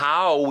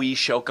how we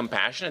show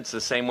compassion. It's the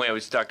same way I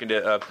was talking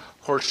to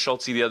Horst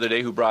Schulze the other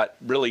day, who brought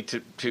really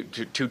to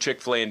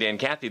Chick-fil-A and Dan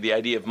Cathy the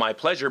idea of my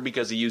pleasure,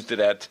 because he used it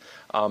at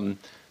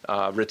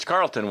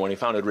Ritz-Carlton when he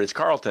founded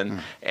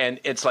Ritz-Carlton. And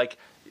it's like,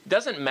 it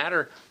doesn't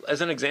matter,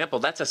 as an example,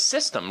 that's a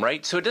system,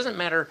 right? So it doesn't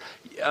matter.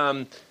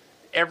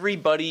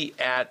 Everybody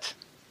at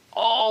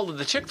all of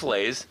the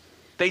Chick-fil-A's,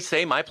 they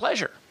say my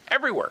pleasure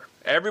everywhere.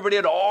 Everybody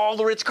at all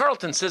the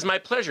Ritz-Carlton says my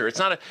pleasure. It's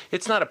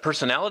not a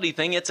personality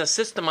thing. It's a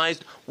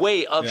systemized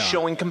way of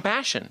showing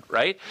compassion,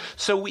 right?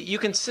 So you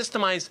can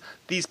systemize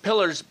these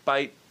pillars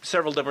by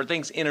several different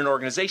things in an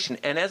organization.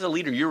 And as a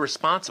leader, you're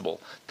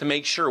responsible to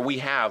make sure we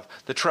have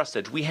the trust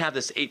edge. We have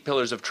this 8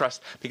 pillars of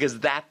trust, because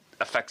that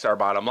affects our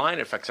bottom line.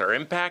 It affects our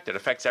impact. It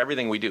affects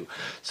everything we do.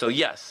 So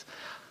yes,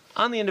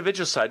 on the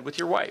individual side with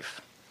your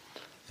wife,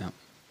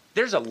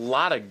 there's a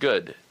lot of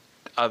good.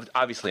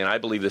 Obviously, and I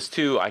believe this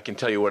too, I can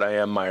tell you what I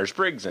am,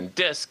 Myers-Briggs and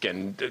DISC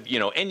and,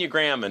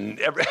 Enneagram and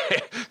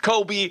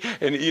Kobe,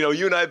 and,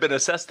 you and I have been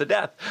assessed to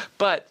death.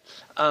 But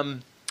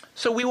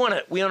so we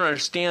want to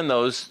understand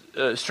those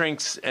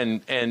strengths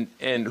and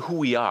who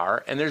we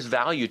are, and there's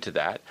value to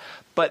that.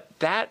 But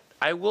that,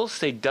 I will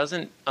say,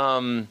 doesn't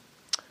kind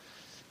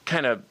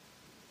of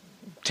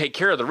take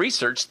care of the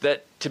research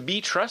that to be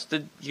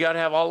trusted, you got to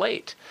have all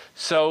 8.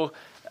 So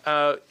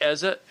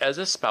as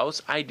a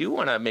spouse, I do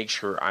want to make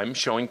sure I'm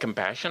showing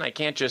compassion. I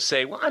can't just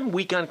say, well, I'm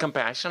weak on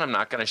compassion, I'm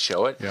not going to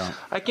show it. Yeah.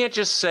 I can't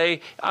just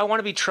say, I want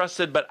to be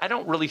trusted, but I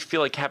don't really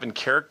feel like having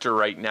character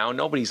right now.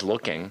 Nobody's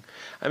looking.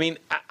 I mean,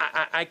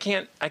 I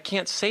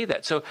can't say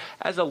that. So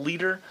as a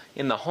leader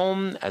in the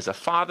home, as a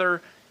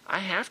father, I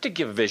have to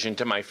give vision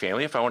to my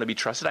family if I want to be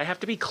trusted. I have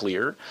to be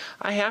clear.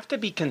 I have to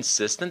be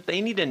consistent.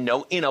 They need to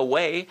know in a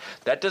way.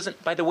 That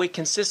doesn't, by the way,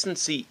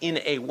 consistency in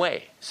a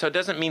way. So it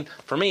doesn't mean,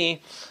 for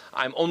me,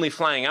 I'm only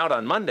flying out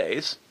on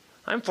Mondays.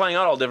 I'm flying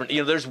out all different,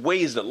 there's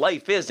ways that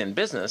life is in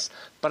business,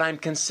 but I'm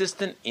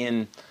consistent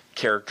in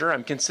character.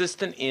 I'm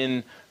consistent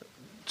in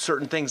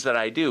certain things that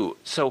I do.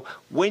 So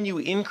when you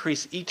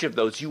increase each of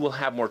those, you will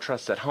have more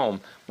trust at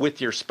home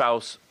with your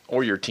spouse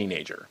or your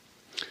teenager.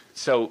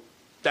 So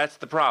that's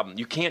the problem.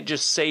 You can't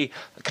just say,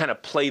 kind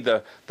of play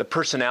the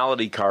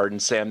personality card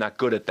and say, I'm not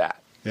good at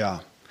that.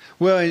 Yeah.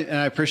 Well, and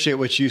I appreciate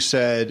what you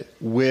said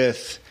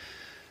with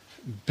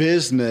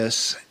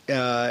business,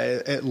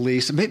 at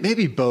least,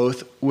 maybe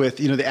both, with,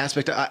 the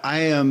aspect,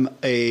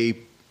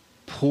 I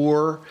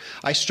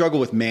struggle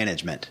with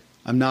management.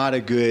 I'm not a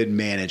good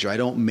manager. I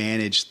don't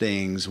manage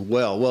things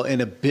well. Well,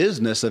 in a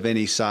business of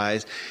any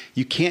size,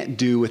 you can't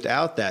do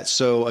without that.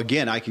 So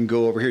again, I can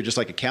go over here just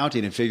like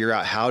accounting and figure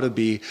out how to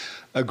be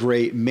a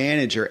great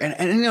manager.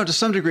 And to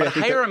some degree, but I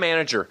think hire a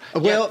manager.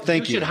 Well,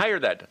 thank you. You should hire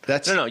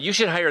that. No, you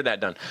should hire that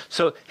done.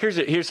 So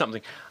here's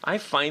something.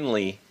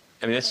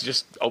 This is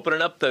just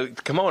opening up the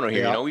kimono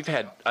here.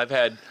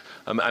 Yeah.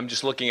 I'm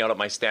just looking out at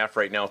my staff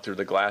right now through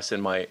the glass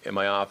in my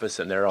office,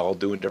 and they're all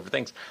doing different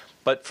things.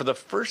 But for the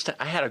first time,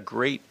 I had a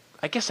great,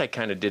 I guess I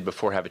kind of did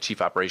before have a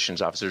chief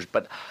operations officer,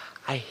 but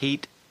I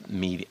hate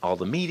all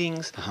the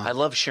meetings. Uh-huh. I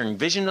love sharing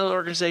vision of the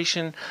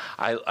organization.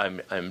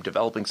 I'm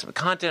developing some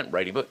content,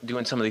 writing book,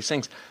 doing some of these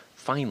things.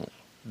 Finally,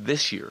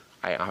 this year,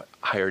 I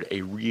hired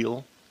a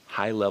real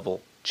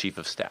high-level chief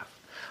of staff.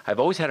 I've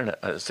always had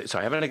so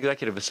I have an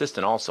executive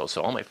assistant also.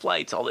 So all my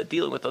flights, all the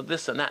dealing with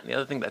this and that and the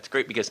other thing, that's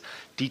great because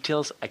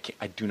details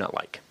I do not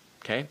like.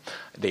 Okay,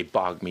 they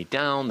bog me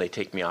down. They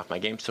take me off my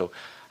game. So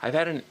I've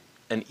had an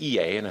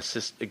EA, an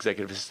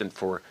executive assistant,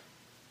 for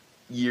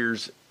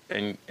years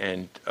and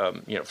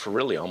for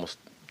really almost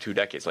 2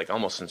 decades, like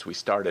almost since we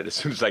started, as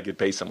soon as I could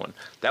pay someone.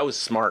 That was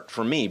smart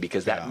for me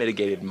because that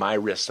mitigated my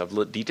risks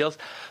of details.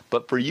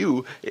 But for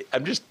you,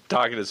 I'm just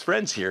talking as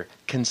friends here,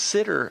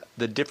 consider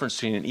the difference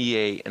between an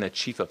EA and a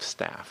chief of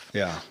staff.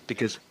 Yeah.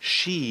 Because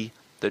she,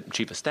 the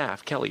chief of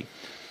staff, Kelly,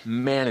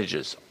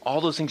 manages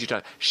all those things you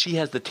talk. She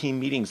has the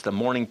team meetings, the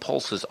morning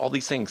pulses, all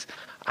these things.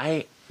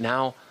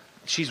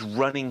 She's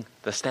running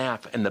the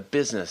staff and the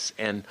business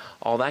and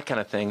all that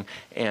kind of thing.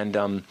 And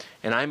I'm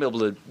able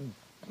to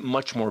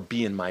much more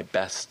be in my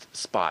best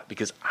spot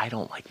because I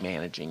don't like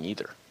managing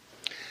either.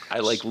 I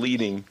like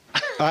leading.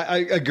 I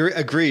agree.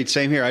 Agreed.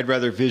 Same here. I'd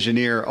rather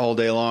visioneer all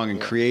day long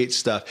and create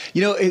stuff.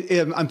 I'm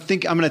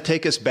going to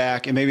take us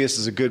back, and maybe this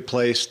is a good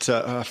place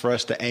for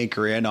us to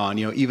anchor in on,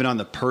 even on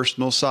the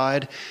personal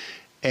side.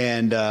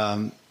 And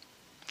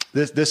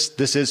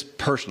This is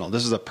personal.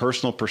 This is a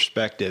personal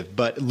perspective,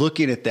 but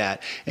looking at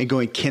that and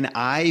going, can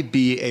I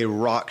be a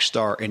rock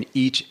star in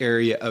each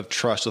area of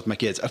trust with my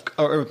kids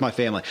or with my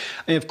family?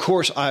 And of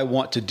course, I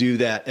want to do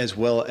that as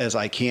well as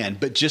I can.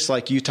 But just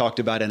like you talked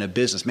about in a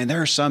business, man,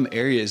 there are some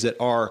areas that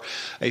are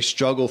a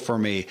struggle for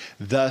me.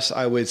 Thus,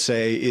 I would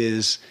say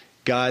is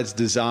God's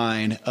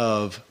design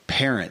of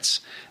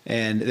parents.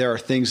 And there are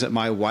things that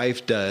my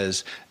wife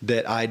does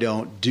that I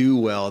don't do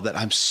well that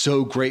I'm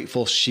so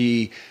grateful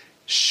she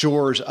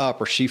shores up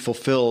or she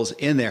fulfills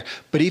in there.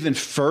 But even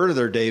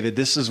further, David,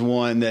 this is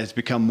one that's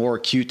become more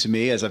acute to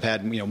me as I've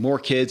had more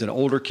kids and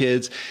older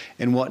kids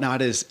and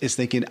whatnot, is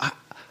thinking,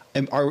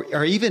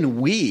 are even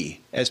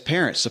we as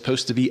parents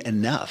supposed to be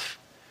enough?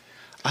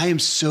 I am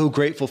so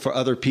grateful for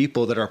other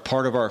people that are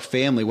part of our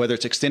family, whether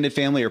it's extended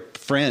family or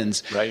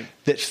friends, right,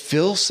 that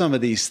fill some of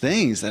these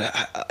things.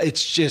 That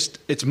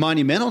it's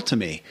monumental to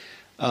me.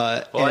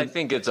 I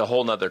think it's a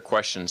whole nother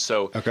question.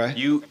 So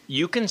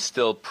you can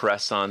still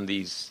press on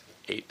these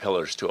 8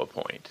 pillars to a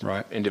point,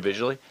 right,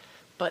 individually.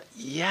 But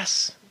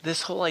yes,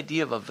 this whole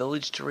idea of a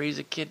village to raise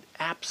a kid,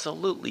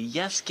 absolutely.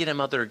 Yes, get them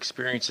other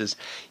experiences.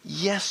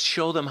 Yes,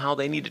 show them how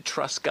they need to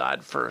trust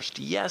God first.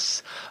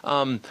 Yes.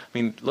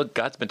 Look,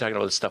 God's been talking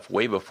about this stuff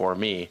way before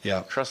me.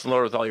 Yeah. Trust the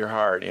Lord with all your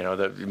heart.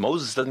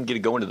 Moses doesn't get to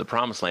go into the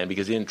promised land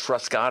because he didn't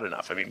trust God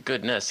enough.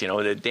 Goodness,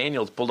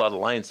 Daniel's pulled out of the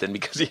lion's den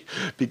because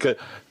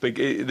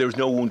there was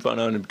no wound found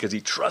on him because he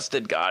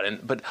trusted God.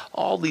 But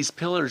all these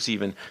pillars,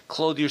 even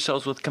clothe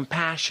yourselves with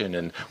compassion,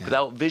 and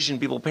without vision,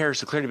 people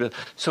perish.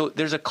 So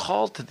there's a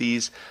call to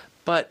these.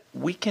 But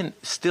we can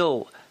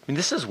still,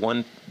 this is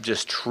one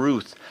just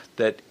truth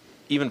that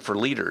even for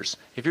leaders,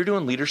 if you're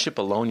doing leadership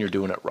alone, you're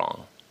doing it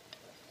wrong.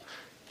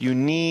 You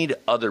need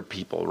other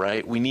people,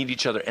 right? We need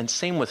each other. And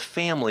same with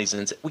families.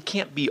 And we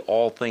can't be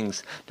all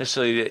things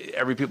necessarily to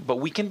every people,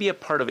 but we can be a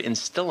part of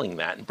instilling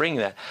that and bringing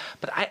that.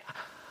 But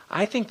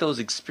I think those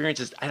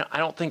experiences, I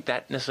don't think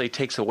that necessarily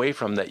takes away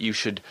from that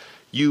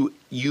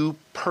you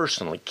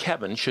personally,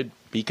 Kevin, should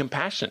be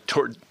compassionate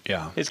toward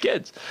his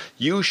kids.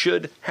 You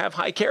should have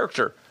high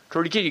character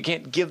toward your kid. You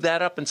can't give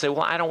that up and say,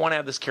 well, I don't want to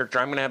have this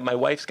character. My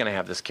wife's going to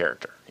have this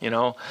character.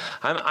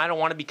 I don't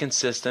want to be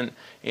consistent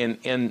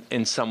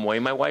in some way.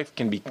 My wife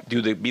can be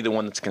the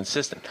one that's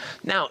consistent.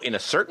 Now, in a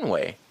certain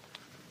way,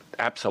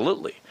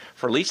 absolutely.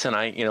 For Lisa and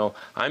I,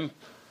 I'm,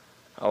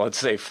 let's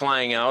say,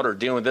 flying out or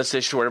dealing with this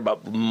issue, or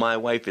about my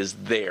wife is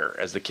there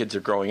as the kids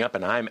are growing up,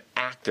 and I'm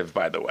active,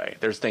 by the way.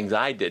 There's things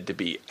I did to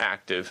be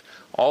active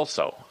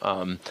also,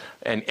 and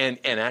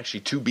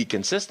actually to be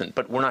consistent,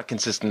 but we're not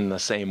consistent in the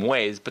same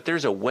ways. But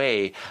there's a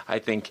way, I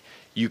think,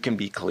 you can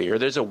be clear.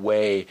 There's a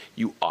way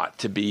you ought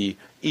to be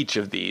each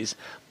of these.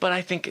 But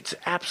I think it's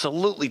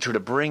absolutely true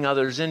to bring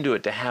others into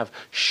it, to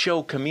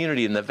show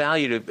community and the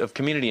value of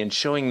community, and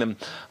showing them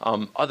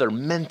other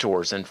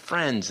mentors and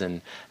friends.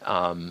 And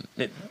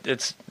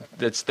that's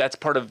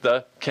part of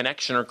the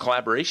connection or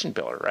collaboration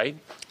pillar, right?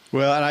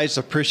 Well, and I just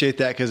appreciate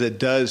that, because it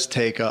does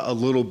take a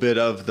little bit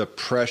of the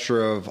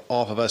pressure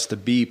off of us to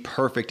be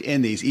perfect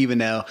in these, even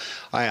though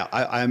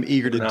I'm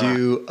eager to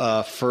do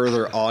a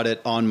further audit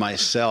on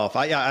myself.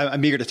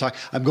 I'm eager to talk.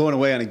 I'm going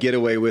away on a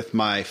getaway with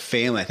my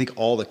family. I think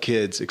all the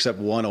kids except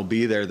one will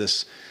be there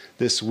this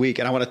week,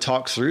 and I want to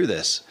talk through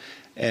this.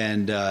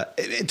 And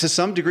to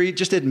some degree,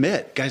 just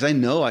admit, guys, I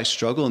know I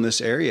struggle in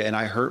this area, and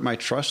I hurt my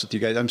trust with you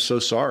guys. I'm so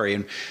sorry.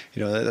 And,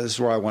 that's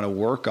where I want to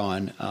work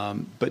on.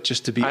 But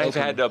just to be I've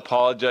had to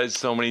apologize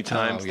so many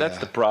times. That's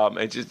the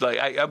problem. It's just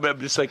like, I'm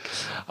just like,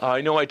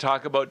 I know I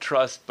talk about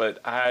trust,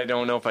 but I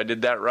don't know if I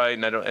did that right.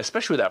 And I don't,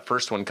 especially with that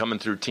first one coming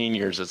through teen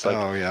years. It's like,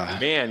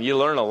 man, you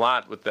learn a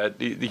lot with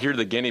that. You're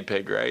the guinea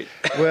pig, right?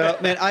 Well,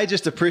 man, I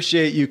just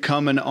appreciate you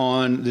coming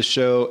on the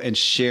show and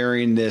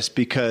sharing this,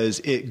 because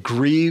it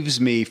grieves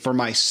me for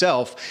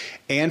myself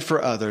and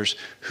for others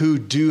who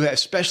do,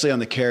 especially on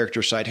the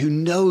character side, who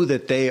know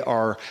that they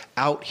are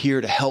out here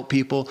to help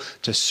people,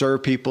 to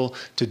serve people,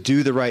 to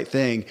do the right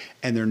thing,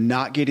 and they're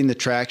not getting the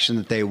traction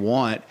that they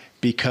want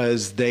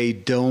because they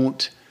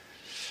don't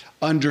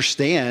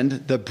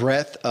understand the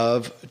breadth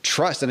of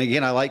trust. And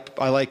again, I like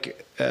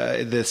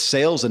the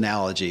sales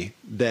analogy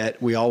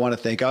that we all want to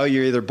think, oh,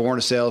 you're either born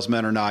a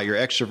salesman or not. You're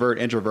extrovert,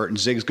 introvert, and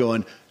Zig's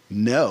going,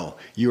 no,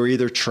 you are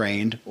either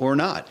trained or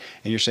not.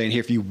 And you're saying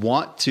here, if you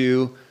want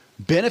to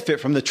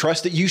benefit from the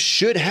trust that you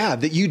should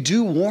have, that you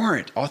do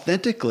warrant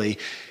authentically,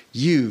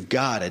 you've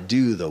got to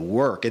do the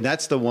work. And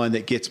that's the one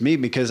that gets me,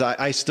 because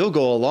I still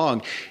go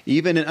along,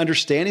 even in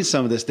understanding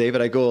some of this,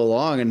 David, I go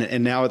along,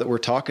 and now that we're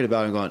talking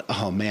about it, I'm going,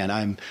 oh man,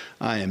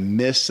 I am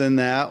missing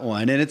that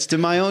one. And it's to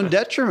my own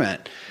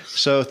detriment.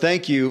 So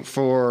thank you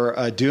for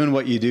doing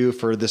what you do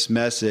for this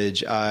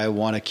message. I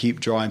want to keep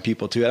drawing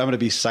people to it. I'm going to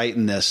be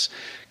citing this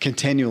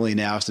continually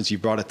now since you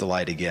brought it to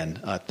light again.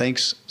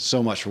 Thanks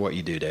so much for what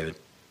you do, David.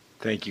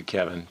 Thank you,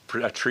 Kevin.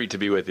 A treat to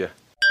be with you.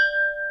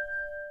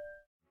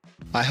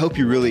 I hope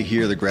you really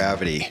hear the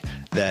gravity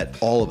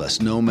that all of us,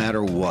 no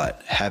matter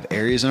what, have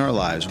areas in our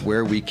lives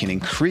where we can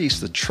increase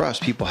the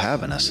trust people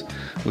have in us,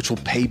 which will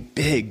pay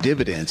big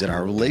dividends in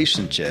our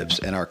relationships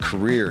and our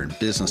career and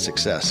business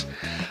success.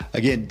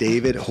 Again,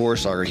 David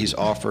Horsager, he's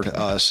offered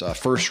us a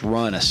first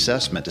run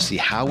assessment to see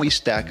how we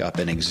stack up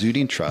in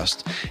exuding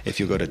trust. If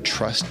you go to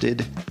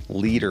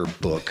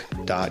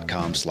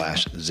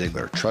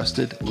trustedleaderbook.com/Ziglar,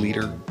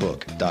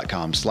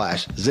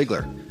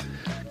 trustedleaderbook.com/Ziglar.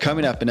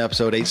 Coming up in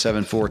episode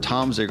 874,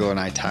 Tom Ziglar and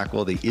I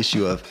tackle the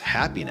issue of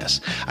happiness.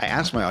 I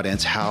asked my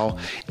audience how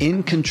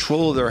in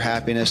control of their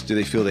happiness do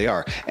they feel they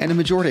are. And the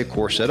majority, of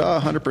course, said,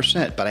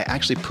 100%. But I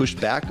actually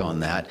pushed back on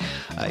that.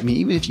 I mean,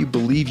 even if you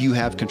believe you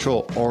have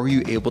control, are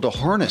you able to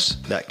harness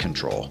that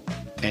control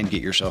and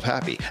get yourself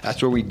happy?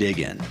 That's where we dig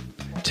in.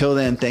 Till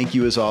then, thank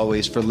you as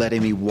always for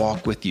letting me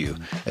walk with you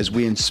as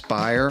we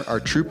inspire our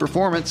true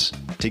performance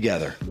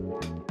together.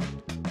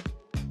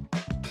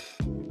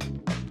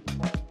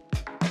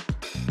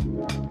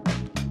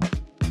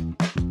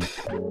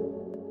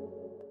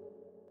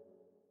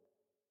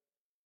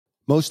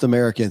 Most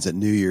Americans at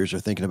New Year's are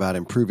thinking about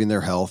improving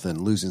their health and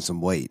losing some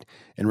weight.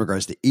 In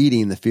regards to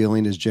eating, the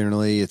feeling is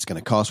generally it's going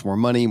to cost more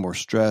money, more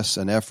stress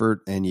and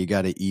effort, and you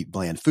got to eat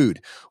bland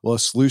food. Well, a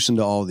solution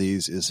to all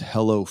these is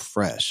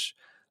HelloFresh.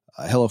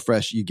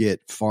 HelloFresh, you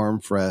get farm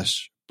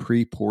fresh,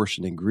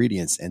 pre-portioned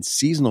ingredients and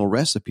seasonal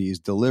recipes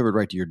delivered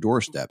right to your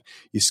doorstep.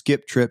 You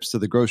skip trips to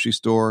the grocery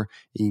store.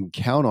 You can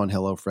count on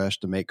HelloFresh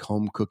to make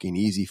home cooking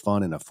easy,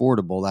 fun, and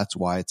affordable. That's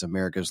why it's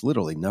America's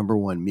literally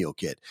 #1 meal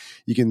kit.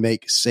 You can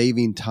make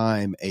saving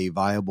time a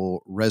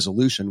viable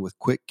resolution with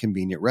quick,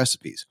 convenient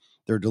recipes.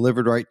 They're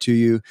delivered right to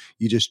you.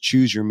 You just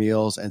choose your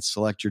meals and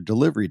select your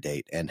delivery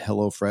date, and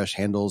HelloFresh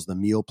handles the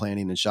meal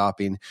planning and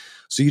shopping.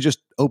 So you just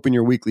open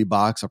your weekly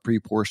box of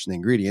pre-portioned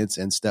ingredients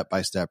and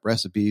step-by-step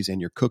recipes,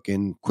 and you're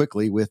cooking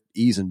quickly with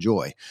ease and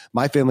joy.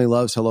 My family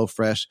loves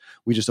HelloFresh.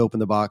 We just open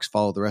the box,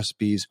 follow the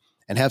recipes,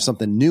 and have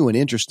something new and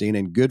interesting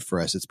and good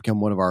for us. It's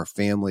become one of our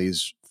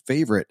family's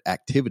favorite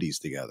activities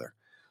together.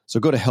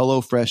 So go to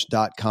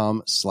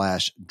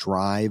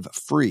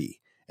HelloFresh.com/drive-free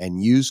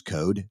and use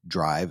code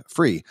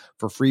DRIVEFREE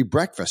for free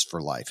breakfast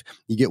for life.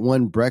 You get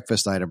one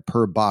breakfast item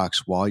per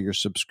box while your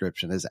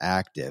subscription is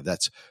active.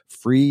 That's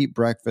free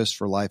breakfast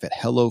for life at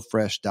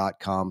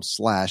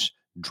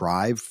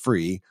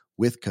HelloFresh.com/DriveFree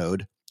with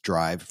code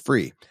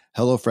DRIVEFRee.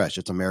 HelloFresh,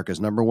 it's America's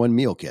 #1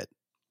 meal kit.